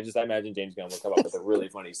whatever. I mean, I imagine James Gunn will come up with a really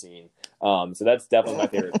funny scene. So that's definitely my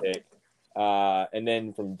favorite pick. And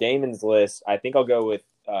then from Damon's list, I think I'll go with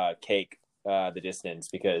Cake, The Distance,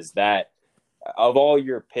 because that, of all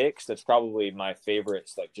your picks, that's probably my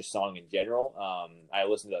favorite, like just song in general. I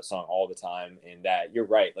listen to that song all the time, and that you're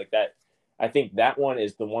right, like that. I think that one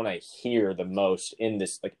is the one I hear the most in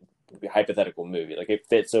this like hypothetical movie. Like it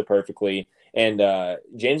fits so perfectly, and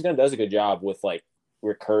James Gunn does a good job with like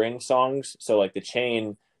recurring songs. So like the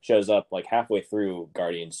chain shows up like halfway through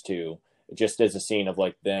Guardians 2, just as a scene of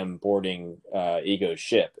like them boarding Ego's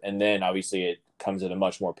ship, and then obviously it comes at a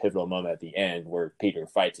much more pivotal moment at the end where Peter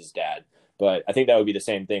fights his dad. But I think that would be the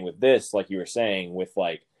same thing with this, like you were saying, with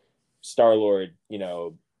like Star-Lord, you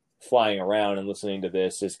know, flying around and listening to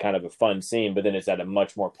this is kind of a fun scene, but then it's at a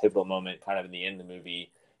much more pivotal moment, kind of in the end of the movie,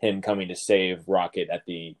 him coming to save Rocket at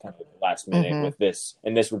the kind of last minute with this,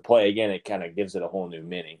 and this would play again. It kind of gives it a whole new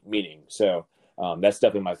meaning. So that's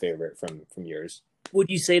definitely my favorite from yours. Would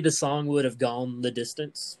you say the song would have gone the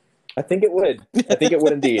distance? I think it would. I think it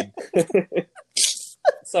would indeed.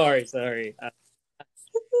 Sorry.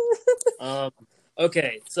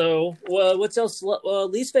 Okay, so what's y'all's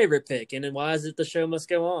least favorite pick, and then why is it The Show Must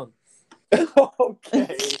Go On?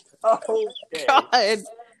 Okay. God.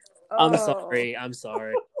 I'm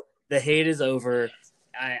sorry. The hate is over.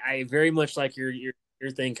 I very much like your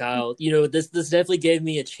thing, Kyle. You know, this definitely gave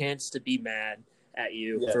me a chance to be mad at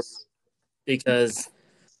you because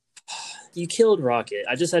you killed Rocket.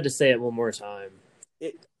 I just had to say it one more time.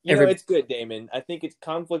 It's good, Damon. I think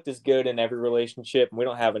conflict is good in every relationship, and we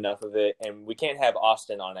don't have enough of it, and we can't have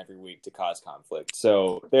Austin on every week to cause conflict.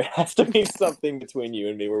 So there has to be something between you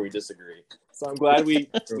and me where we disagree. So I'm glad we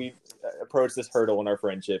approached this hurdle in our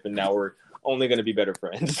friendship, and now we're only going to be better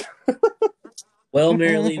friends. Well,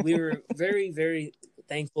 Marilee, we were very, very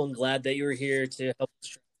thankful and glad that you were here to help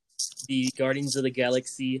us the Guardians of the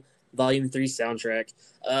Galaxy Volume 3 soundtrack.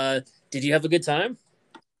 Did you have a good time?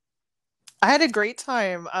 I had a great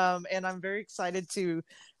time, and I'm very excited to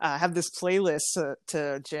have this playlist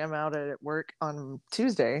to jam out at work on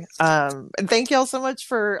Tuesday. And thank y'all so much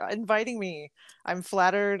for inviting me. I'm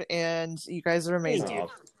flattered, and you guys are amazing.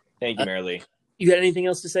 Thank you, Marilee. You got anything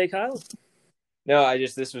else to say, Kyle? No,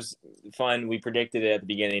 this was fun. We predicted it at the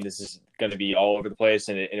beginning. This is going to be all over the place,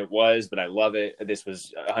 and it was, but I love it. This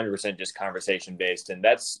was 100% just conversation based. And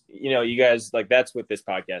that's, you guys, like, that's what this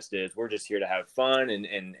podcast is. We're just here to have fun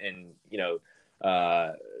and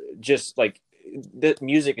just like the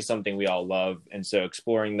music is something we all love. And so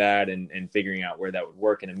exploring that and figuring out where that would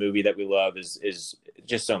work in a movie that we love is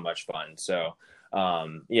just so much fun. So,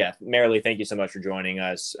 Marilee, thank you so much for joining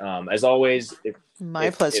us. As always, My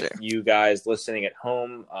pleasure. If you guys listening at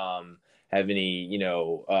home have any,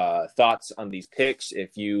 thoughts on these picks,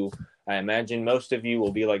 I imagine most of you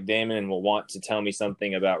will be like Damon and will want to tell me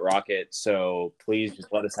something about Rocket. So please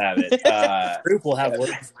just let us have it. Group will have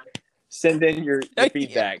words. Send in your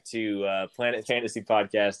feedback to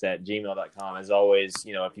planetfantasypodcast@gmail.com. As always,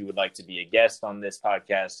 if you would like to be a guest on this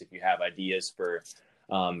podcast, if you have ideas for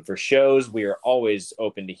shows, we are always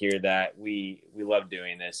open to hear that. We love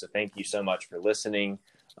doing this. So thank you so much for listening.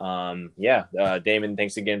 Damon,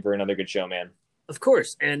 thanks again for another good show, man. Of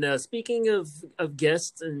course. And speaking of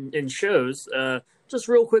guests and shows, just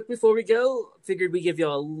real quick before we go, figured we'd give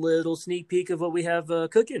y'all a little sneak peek of what we have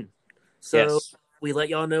cooking. So we let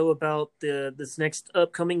y'all know about this next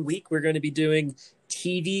upcoming week. We're going to be doing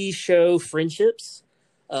TV show friendships,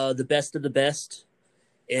 the best of the best.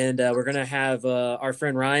 And we're going to have our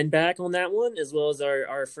friend Ryan back on that one, as well as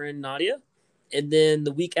our friend Nadia. And then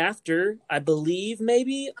the week after, I believe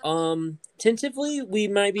maybe, tentatively, we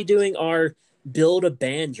might be doing our Build a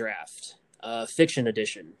Band Draft, fiction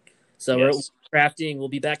edition. So we'll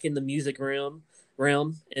be back in the music realm,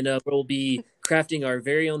 and we'll be crafting our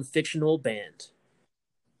very own fictional band.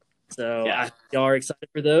 So y'all are excited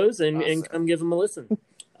for those, and come give them a listen.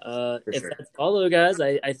 If that's all, though, guys,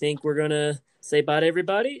 I think we're going to say bye to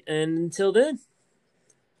everybody. And until then,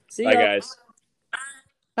 see you. Bye, guys.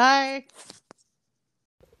 Bye.